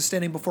 Jesus is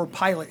standing before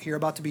Pilate here,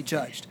 about to be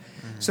judged.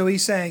 So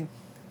he's saying,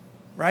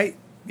 right?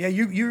 Yeah,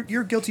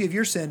 you're guilty of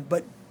your sin,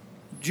 but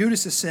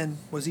Judas's sin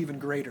was even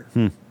greater.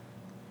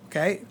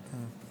 Okay?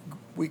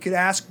 We could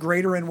ask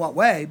greater in what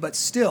way, but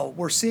still,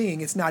 we're seeing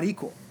it's not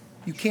equal.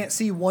 You can't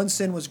see one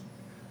sin was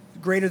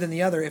greater than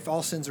the other if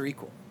all sins are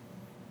equal.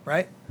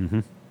 Right?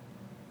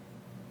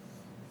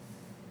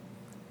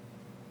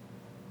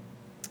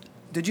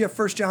 Did you have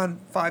 1 John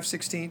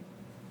 5:16?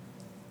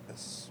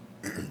 Yes.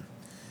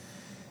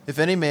 If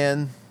any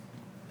man,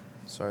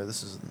 sorry,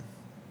 this is the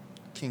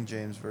King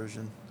James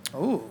Version.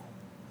 Oh.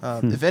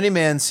 If any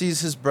man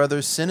sees his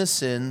brother sin a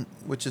sin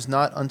which is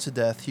not unto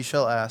death, he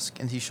shall ask,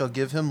 and he shall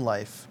give him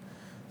life.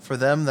 For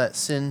them that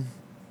sin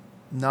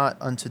not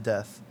unto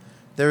death,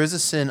 there is a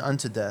sin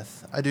unto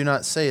death. I do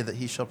not say that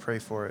he shall pray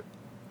for it.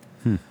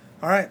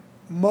 All right.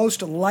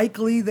 Most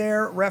likely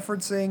they're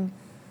referencing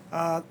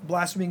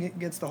blaspheming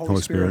against the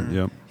Holy Spirit.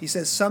 Yep. He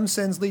says some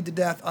sins lead to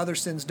death, other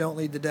sins don't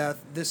lead to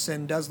death. This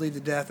sin does lead to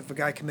death. If a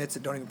guy commits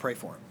it, don't even pray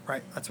for him.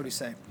 Right? That's what he's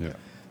saying. Yeah.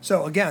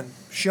 So again,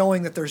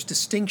 showing that there's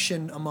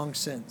distinction among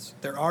sins.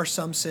 There are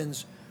some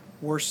sins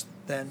worse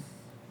than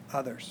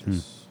others.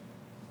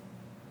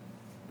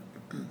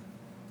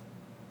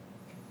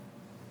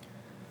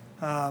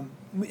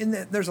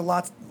 There's a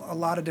lot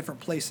of different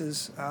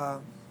places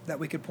that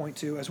we could point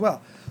to as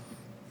well.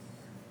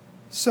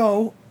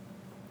 So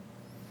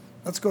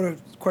let's go to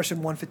question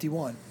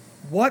 151.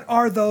 What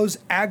are those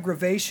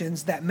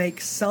aggravations that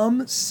make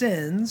some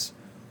sins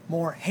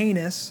more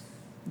heinous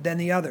than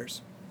the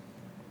others?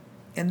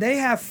 And they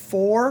have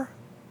four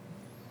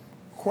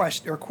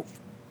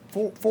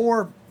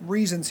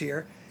reasons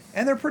here,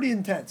 and they're pretty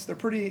intense. They're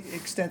pretty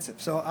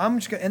extensive. So I'm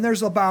just gonna, and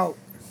there's about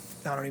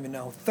I don't even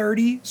know,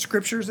 30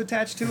 scriptures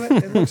attached to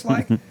it, it looks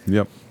like.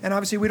 Yep. And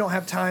obviously, we don't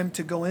have time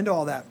to go into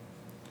all that.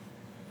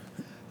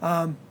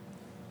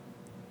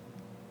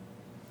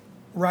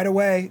 Right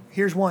away,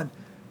 here's one.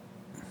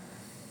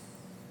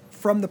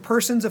 From the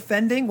person's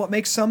offending, what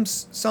makes some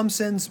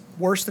sins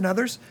worse than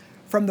others?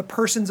 From the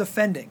person's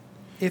offending,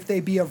 if they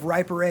be of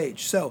riper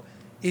age. So,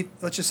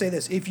 let's just say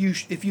this: if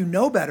you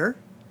know better,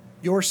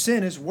 your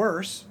sin is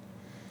worse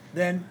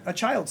than a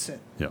child's sin,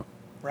 Yeah.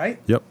 right?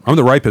 Yep. I'm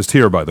the ripest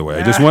here, by the way.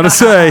 I just want to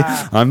say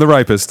I'm the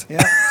ripest.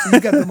 Yeah. So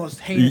you got the most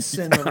heinous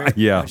sin.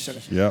 Yeah.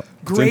 Yeah.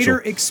 Greater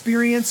Potential.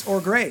 experience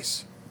or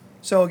grace.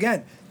 So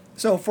again,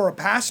 for a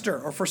pastor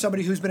or for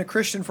somebody who's been a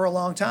Christian for a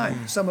long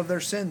time, some of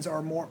their sins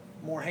are more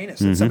heinous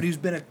than somebody who's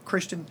been a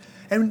Christian.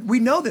 And we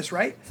know this,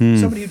 right?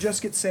 Somebody who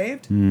just gets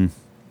saved,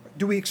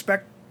 do we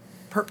expect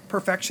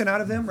perfection out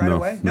of them right No,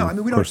 away? no, No, I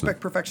mean, we don't of course not.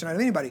 expect perfection out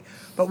of anybody,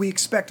 but we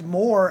expect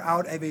more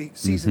out of a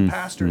seasoned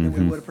pastor than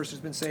we would a person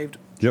who's been saved,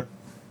 Yep.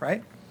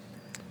 right?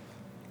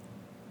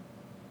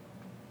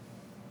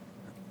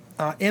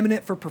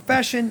 Eminent for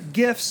profession,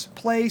 gifts,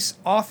 place,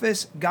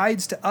 office,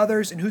 guides to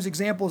others, and whose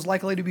example is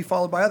likely to be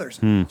followed by others.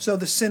 So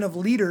the sin of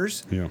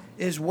leaders Yeah.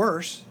 is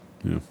worse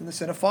Yeah. than the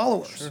sin of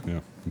followers, Yeah.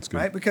 That's good.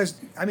 right? Because,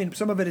 I mean,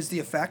 some of it is the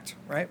effect,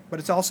 right? But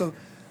it's also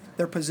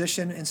their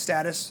position and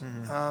status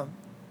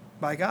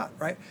by God,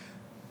 right?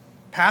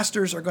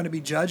 Pastors are going to be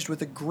judged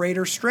with a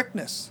greater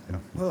strictness.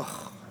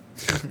 Ugh,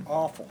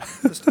 awful,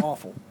 just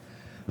awful.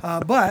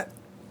 But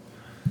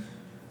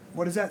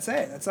what does that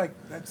say?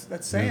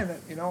 That's saying that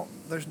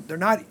they're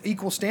not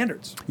equal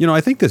standards. I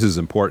think this is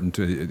important.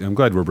 I'm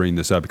glad we're bringing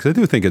this up because I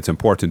do think it's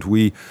important.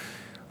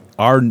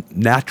 Our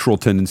natural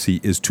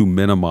tendency is to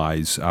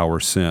minimize our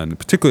sin,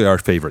 particularly our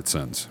favorite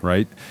sins,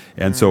 right?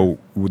 And so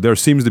there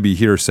seems to be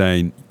here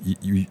saying,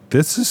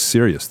 this is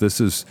serious.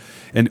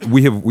 And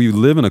we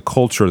live in a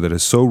culture that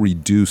has so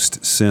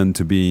reduced sin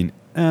to being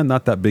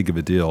not that big of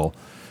a deal.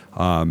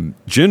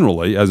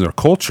 Generally, as our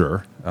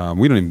culture,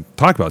 we don't even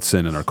talk about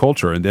sin in our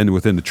culture, and then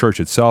within the church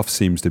itself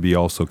seems to be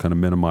also kind of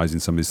minimizing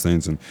some of these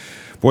things. And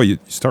boy, you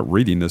start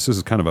reading this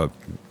is kind of a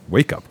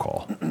wake-up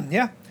call.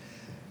 Yeah.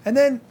 And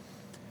then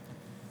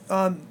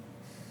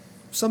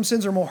some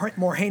sins are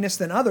more heinous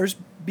than others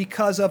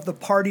because of the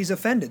parties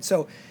offended.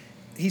 So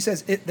he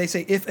says, they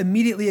say, if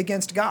immediately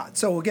against God.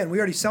 So again, we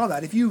already saw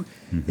that. If you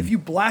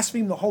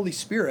blaspheme the Holy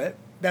Spirit,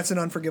 that's an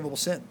unforgivable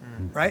sin,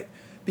 right?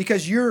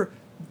 Because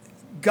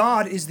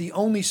God is the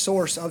only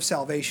source of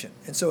salvation.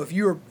 And so if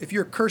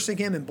you're cursing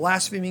him and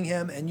blaspheming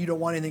him and you don't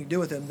want anything to do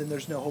with him, then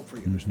there's no hope for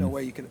you. There's no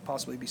way you could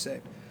possibly be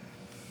saved.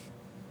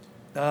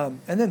 And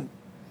then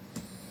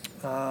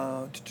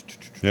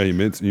Yeah, he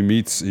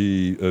meets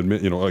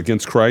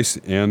against Christ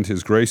and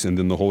his grace, and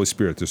then the Holy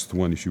Spirit. This is the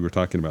one you were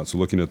talking about. So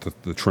looking at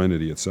the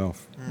Trinity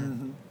itself.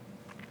 Mm-hmm.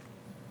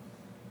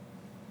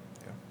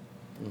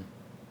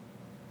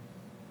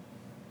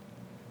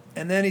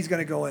 And then he's going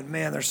to go in,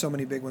 man, there's so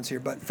many big ones here,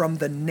 but from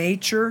the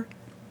nature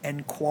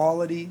and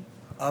quality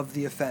of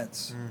the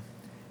offense.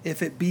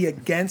 If it be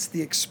against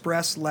the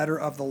express letter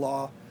of the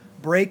law,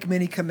 break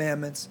many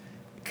commandments,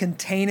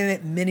 contain in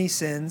it many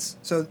sins.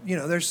 So,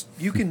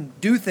 you can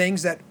do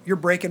things that you're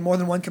breaking more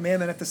than one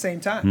commandment at the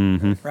same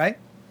time, right?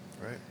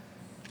 Right.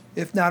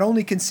 If not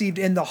only conceived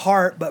in the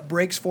heart, but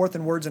breaks forth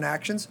in words and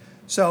actions.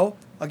 So,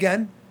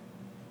 again,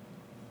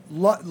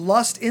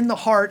 lust in the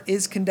heart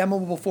is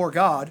condemnable before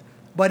God,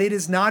 but it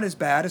is not as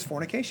bad as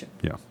fornication.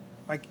 Yeah.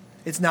 Like,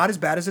 it's not as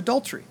bad as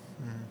adultery.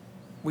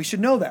 We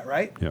should know that,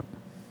 right? Yeah.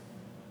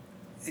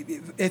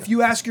 If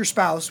you ask your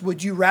spouse,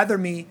 would you rather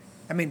me?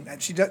 I mean,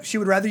 she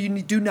would rather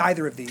you do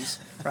neither of these,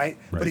 right?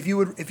 But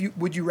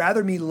would you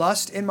rather me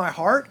lust in my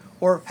heart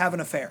or have an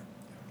affair?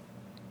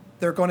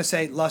 They're going to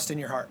say lust in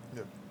your heart,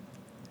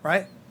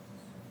 right?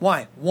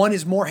 Why? One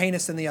is more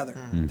heinous than the other.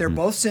 They're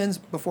both sins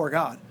before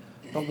God,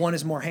 but one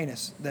is more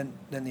heinous than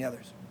the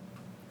others,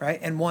 right?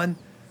 And one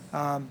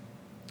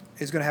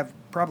is going to have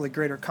probably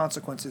greater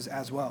consequences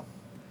as well.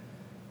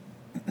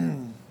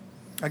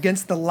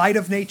 Against the light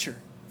of nature.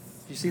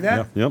 You see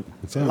that? Yep.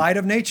 That's it. Light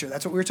of nature.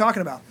 That's what we were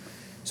talking about.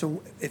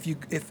 So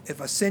if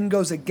a sin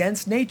goes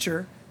against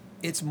nature,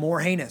 it's more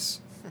heinous.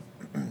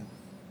 Man,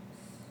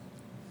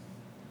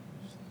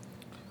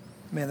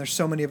 there's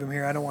so many of them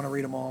here. I don't want to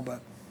read them all, but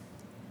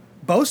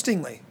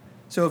boastingly.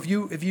 So if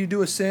you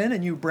do a sin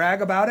and you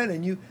brag about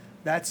it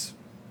that's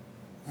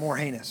more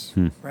heinous,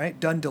 right?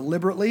 Done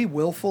deliberately,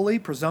 willfully,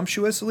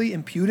 presumptuously,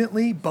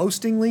 impudently,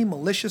 boastingly,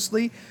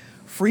 maliciously,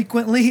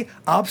 frequently,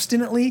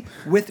 obstinately,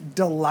 with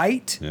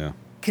delight,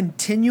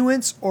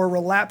 continuance, or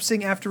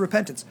relapsing after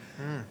repentance.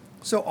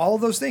 So all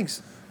of those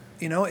things,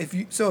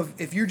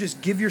 if you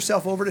just give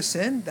yourself over to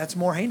sin, that's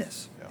more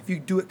heinous. If you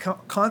do it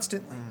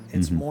constantly,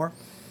 it's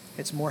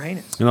more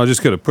heinous. And I'll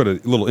just kind of put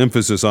a little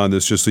emphasis on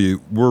this just so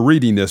we're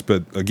reading this,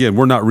 but again,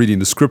 we're not reading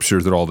the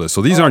scriptures at all this.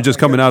 So these aren't just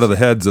coming out of the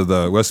heads of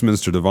the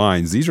Westminster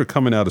Divines. These are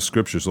coming out of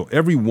scripture. So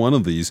every one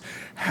of these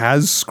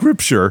has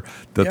scripture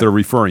that they're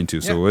referring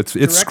to. So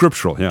it's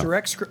scriptural. Yeah.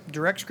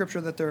 Direct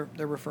scripture that they're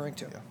referring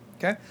to.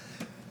 Okay?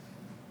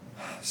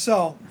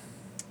 So,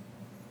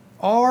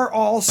 are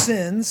all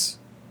sins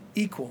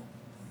equal?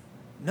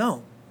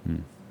 No,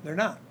 they're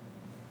not.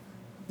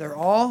 They're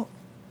all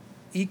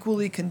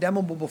equally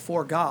condemnable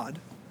before God,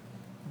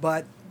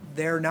 but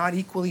they're not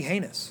equally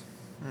heinous.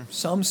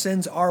 Some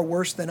sins are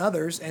worse than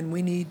others, and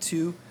we need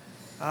to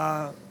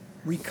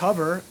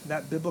recover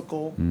that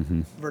biblical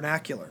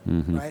vernacular,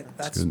 right?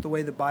 That's good. the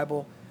way the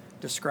Bible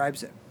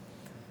describes it.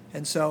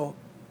 And so,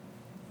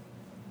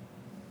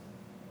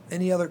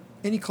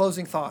 any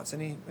closing thoughts?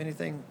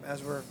 Anything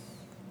as we're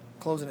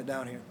closing it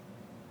down here?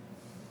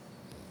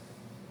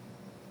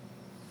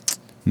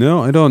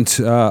 No, I don't.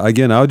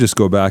 Again, I'll just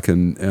go back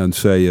and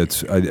say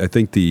it's. I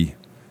think the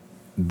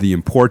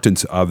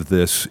importance of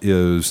this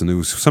is, and it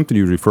was something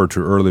you referred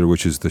to earlier,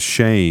 which is the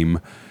shame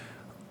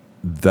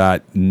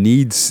that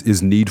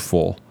is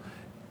needful.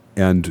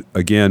 And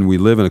again, we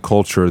live in a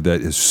culture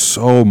that is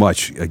so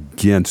much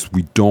against.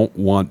 We don't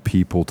want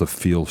people to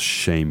feel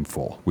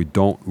shameful. We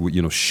don't.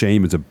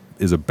 Shame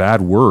is a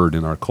bad word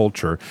in our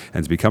culture, and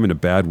it's becoming a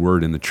bad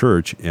word in the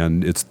church.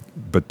 And it's.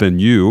 But then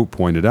you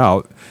pointed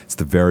out it's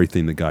the very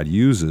thing that God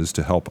uses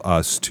to help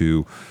us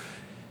to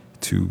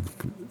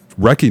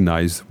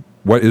recognize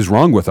what is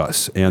wrong with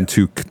us and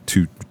to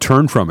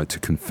turn from it, to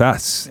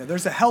confess. Yeah,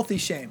 there's a healthy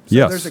shame. So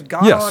Yes. there's a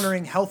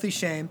God-honoring, healthy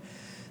shame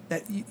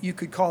that you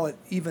could call it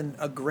even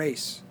a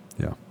grace.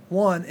 Yeah.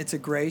 One, it's a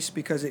grace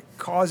because it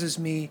causes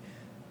me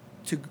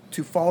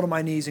to fall to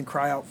my knees and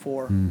cry out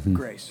for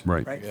grace.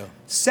 Right. Yeah.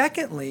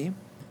 Secondly,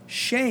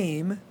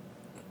 shame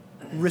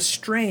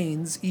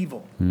restrains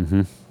evil.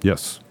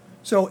 Yes.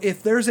 So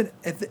if there's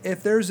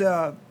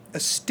a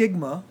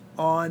stigma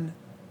on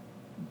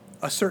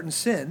a certain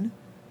sin,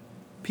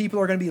 people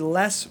are going to be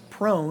less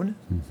prone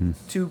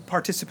to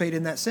participate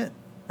in that sin,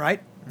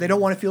 right? They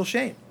don't want to feel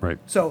shame. Right.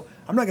 So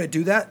I'm not going to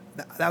do that.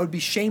 That would be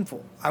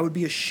shameful. I would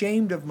be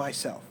ashamed of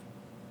myself,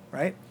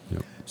 right?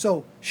 Yep.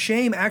 So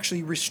shame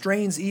actually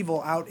restrains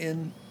evil out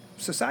in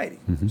society.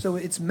 So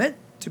it's meant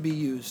to be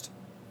used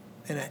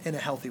in a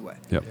healthy way.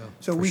 Yep. Yeah.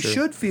 So For we sure.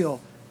 should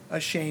feel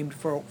ashamed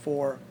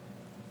for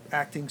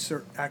acting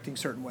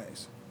certain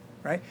ways,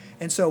 right?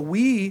 And so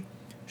we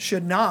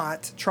should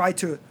not try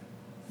to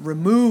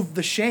remove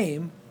the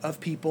shame of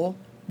people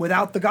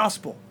without the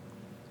gospel.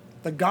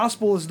 The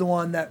gospel is the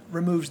one that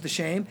removes the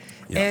shame,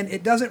 and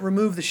it doesn't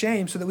remove the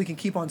shame so that we can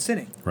keep on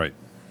sinning. Right.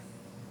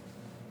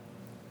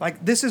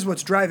 Like, this is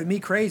what's driving me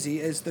crazy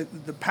is the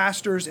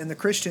pastors and the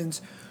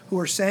Christians who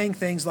are saying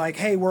things like,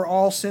 hey, we're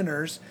all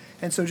sinners,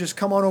 and so just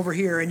come on over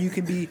here and you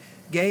can be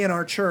gay in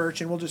our church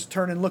and we'll just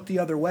turn and look the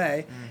other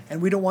way,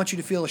 and we don't want you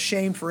to feel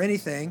ashamed for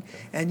anything,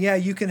 and yeah,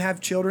 you can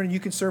have children and you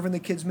can serve in the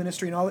kids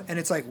ministry and all that. And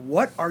it's like,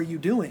 what are you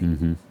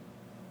doing?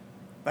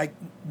 Like,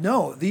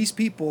 no, these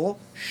people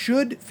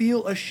should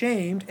feel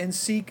ashamed and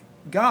seek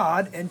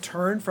God and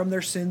turn from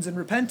their sins in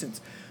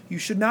repentance. You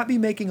should not be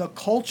making a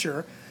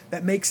culture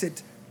that makes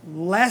it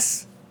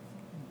less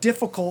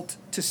difficult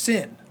to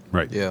sin,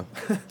 Right. Yeah.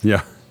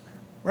 Yeah.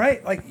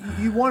 right? Like,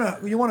 you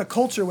want a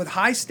culture with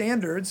high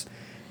standards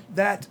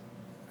that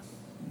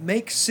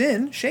make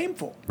sin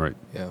shameful. Right.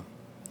 Yeah.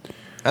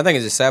 I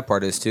think the sad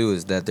part is too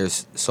is that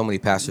there's so many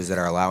pastors that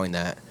are allowing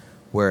that,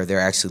 where they're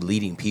actually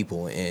leading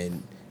people,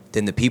 and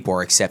then the people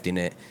are accepting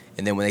it,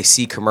 and then when they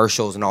see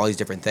commercials and all these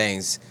different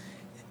things,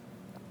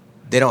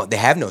 they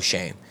have no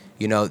shame.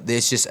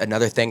 It's just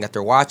another thing that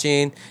they're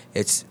watching.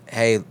 It's,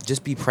 hey,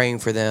 just be praying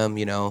for them.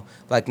 No,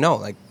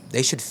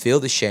 they should feel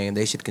the shame.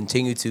 They should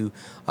continue to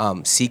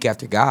seek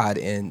after God,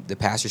 and the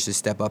pastor should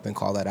step up and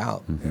call that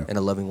out in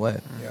a loving way.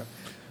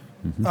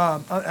 Yeah.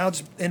 I'll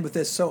just end with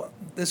this. So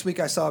this week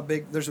I saw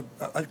there's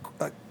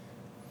a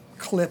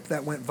clip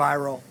that went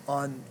viral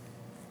on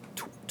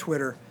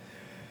Twitter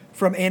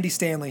from Andy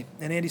Stanley.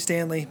 And Andy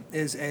Stanley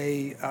is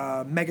a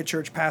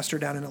megachurch pastor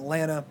down in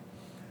Atlanta,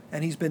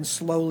 and he's been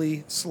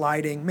slowly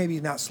sliding, maybe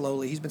not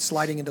slowly, he's been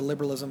sliding into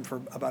liberalism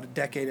for about a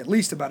decade, at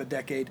least about a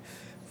decade,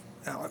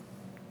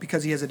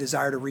 because he has a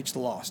desire to reach the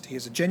lost. He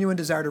has a genuine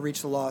desire to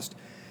reach the lost.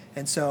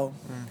 And so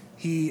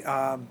he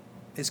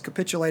is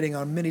capitulating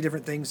on many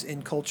different things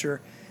in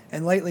culture.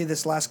 And lately,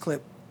 this last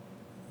clip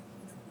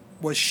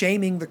was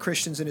shaming the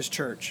Christians in his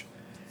church,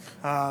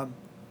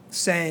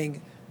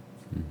 saying,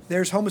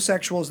 there's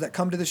homosexuals that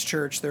come to this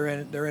church. They're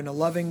in a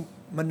loving,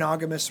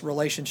 monogamous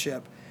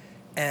relationship,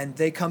 and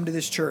they come to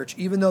this church,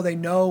 even though they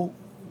know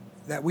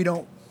that we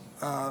don't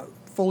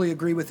fully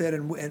agree with it,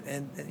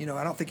 and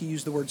I don't think he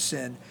used the word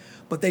sin,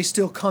 but they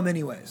still come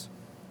anyways.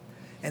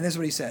 And this is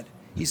what he said.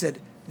 He said,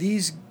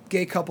 these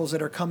gay couples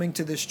that are coming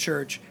to this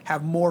church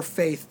have more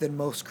faith than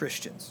most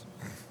Christians,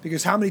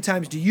 because how many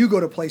times do you go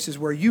to places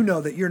where you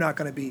know that you're not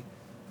going to be,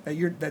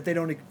 that they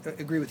don't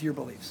agree with your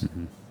beliefs?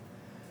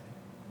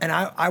 And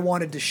I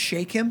wanted to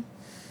shake him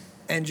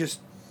and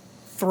just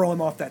throw him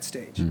off that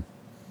stage.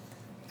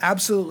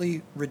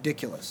 Absolutely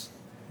ridiculous.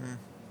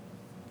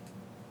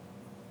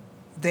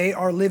 They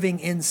are living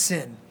in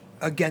sin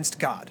against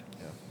God.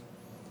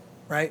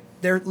 Right?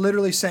 They're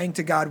literally saying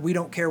to God, we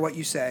don't care what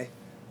you say.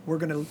 We're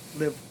going to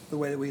live the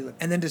way that we live.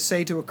 And then to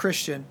say to a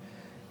Christian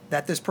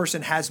that this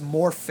person has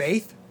more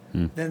faith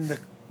than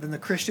the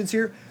Christians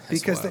here,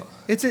 because wild.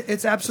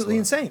 it's absolutely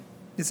insane.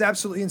 It's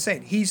absolutely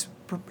insane. He's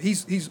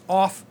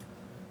off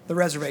the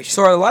reservation.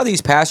 So are a lot of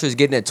these pastors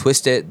getting it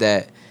twisted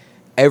that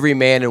every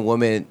man and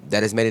woman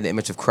that is made in the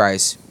image of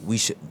Christ, we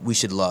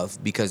should love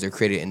because they're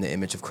created in the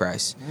image of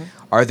Christ? Mm-hmm.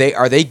 Are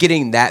they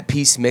getting that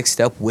piece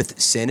mixed up with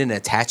sin and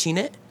attaching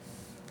it?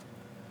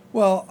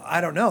 Well,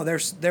 I don't know.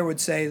 There would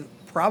say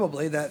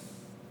probably that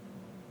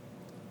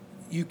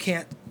you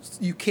can't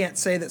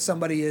say that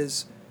somebody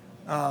is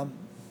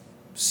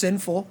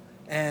sinful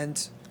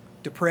and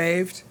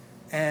depraved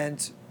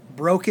and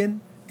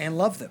broken and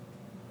love them.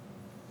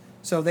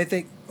 So they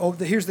think,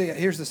 here's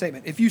the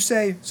statement. If you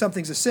say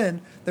something's a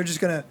sin, they're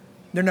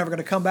never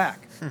gonna come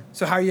back.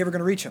 So how are you ever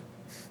gonna reach them?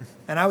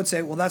 And I would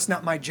say, well, that's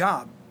not my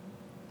job.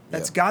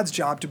 That's God's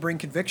job to bring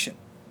conviction,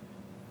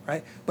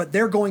 right? But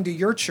they're going to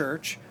your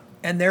church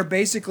and they're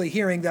basically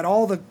hearing that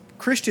all the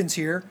Christians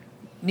here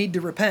need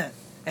to repent,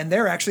 and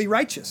they're actually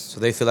righteous. So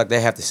they feel like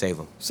they have to save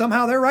them.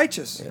 Somehow they're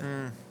righteous.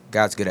 Yeah.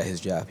 God's good at his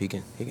job. He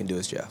can do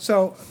his job.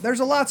 So there's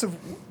lots of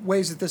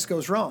ways that this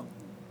goes wrong.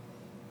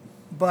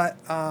 But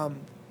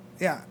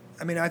yeah,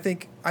 I mean, I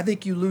think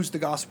you lose the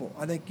gospel.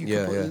 I think you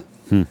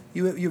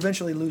you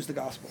eventually lose the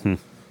gospel.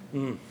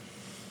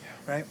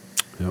 Right?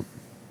 Yep.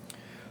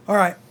 All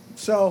right.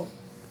 So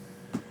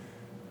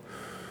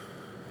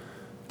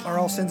are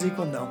all sins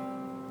equal? No.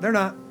 They're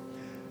not.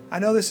 I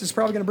know this is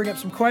probably going to bring up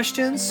some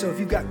questions, so if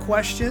you've got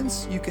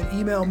questions, you can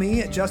email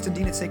me at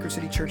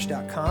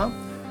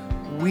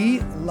justindean@sacredcitychurch.com.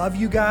 We love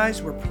you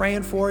guys. We're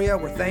praying for you.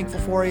 We're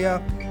thankful for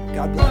you.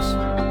 God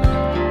bless.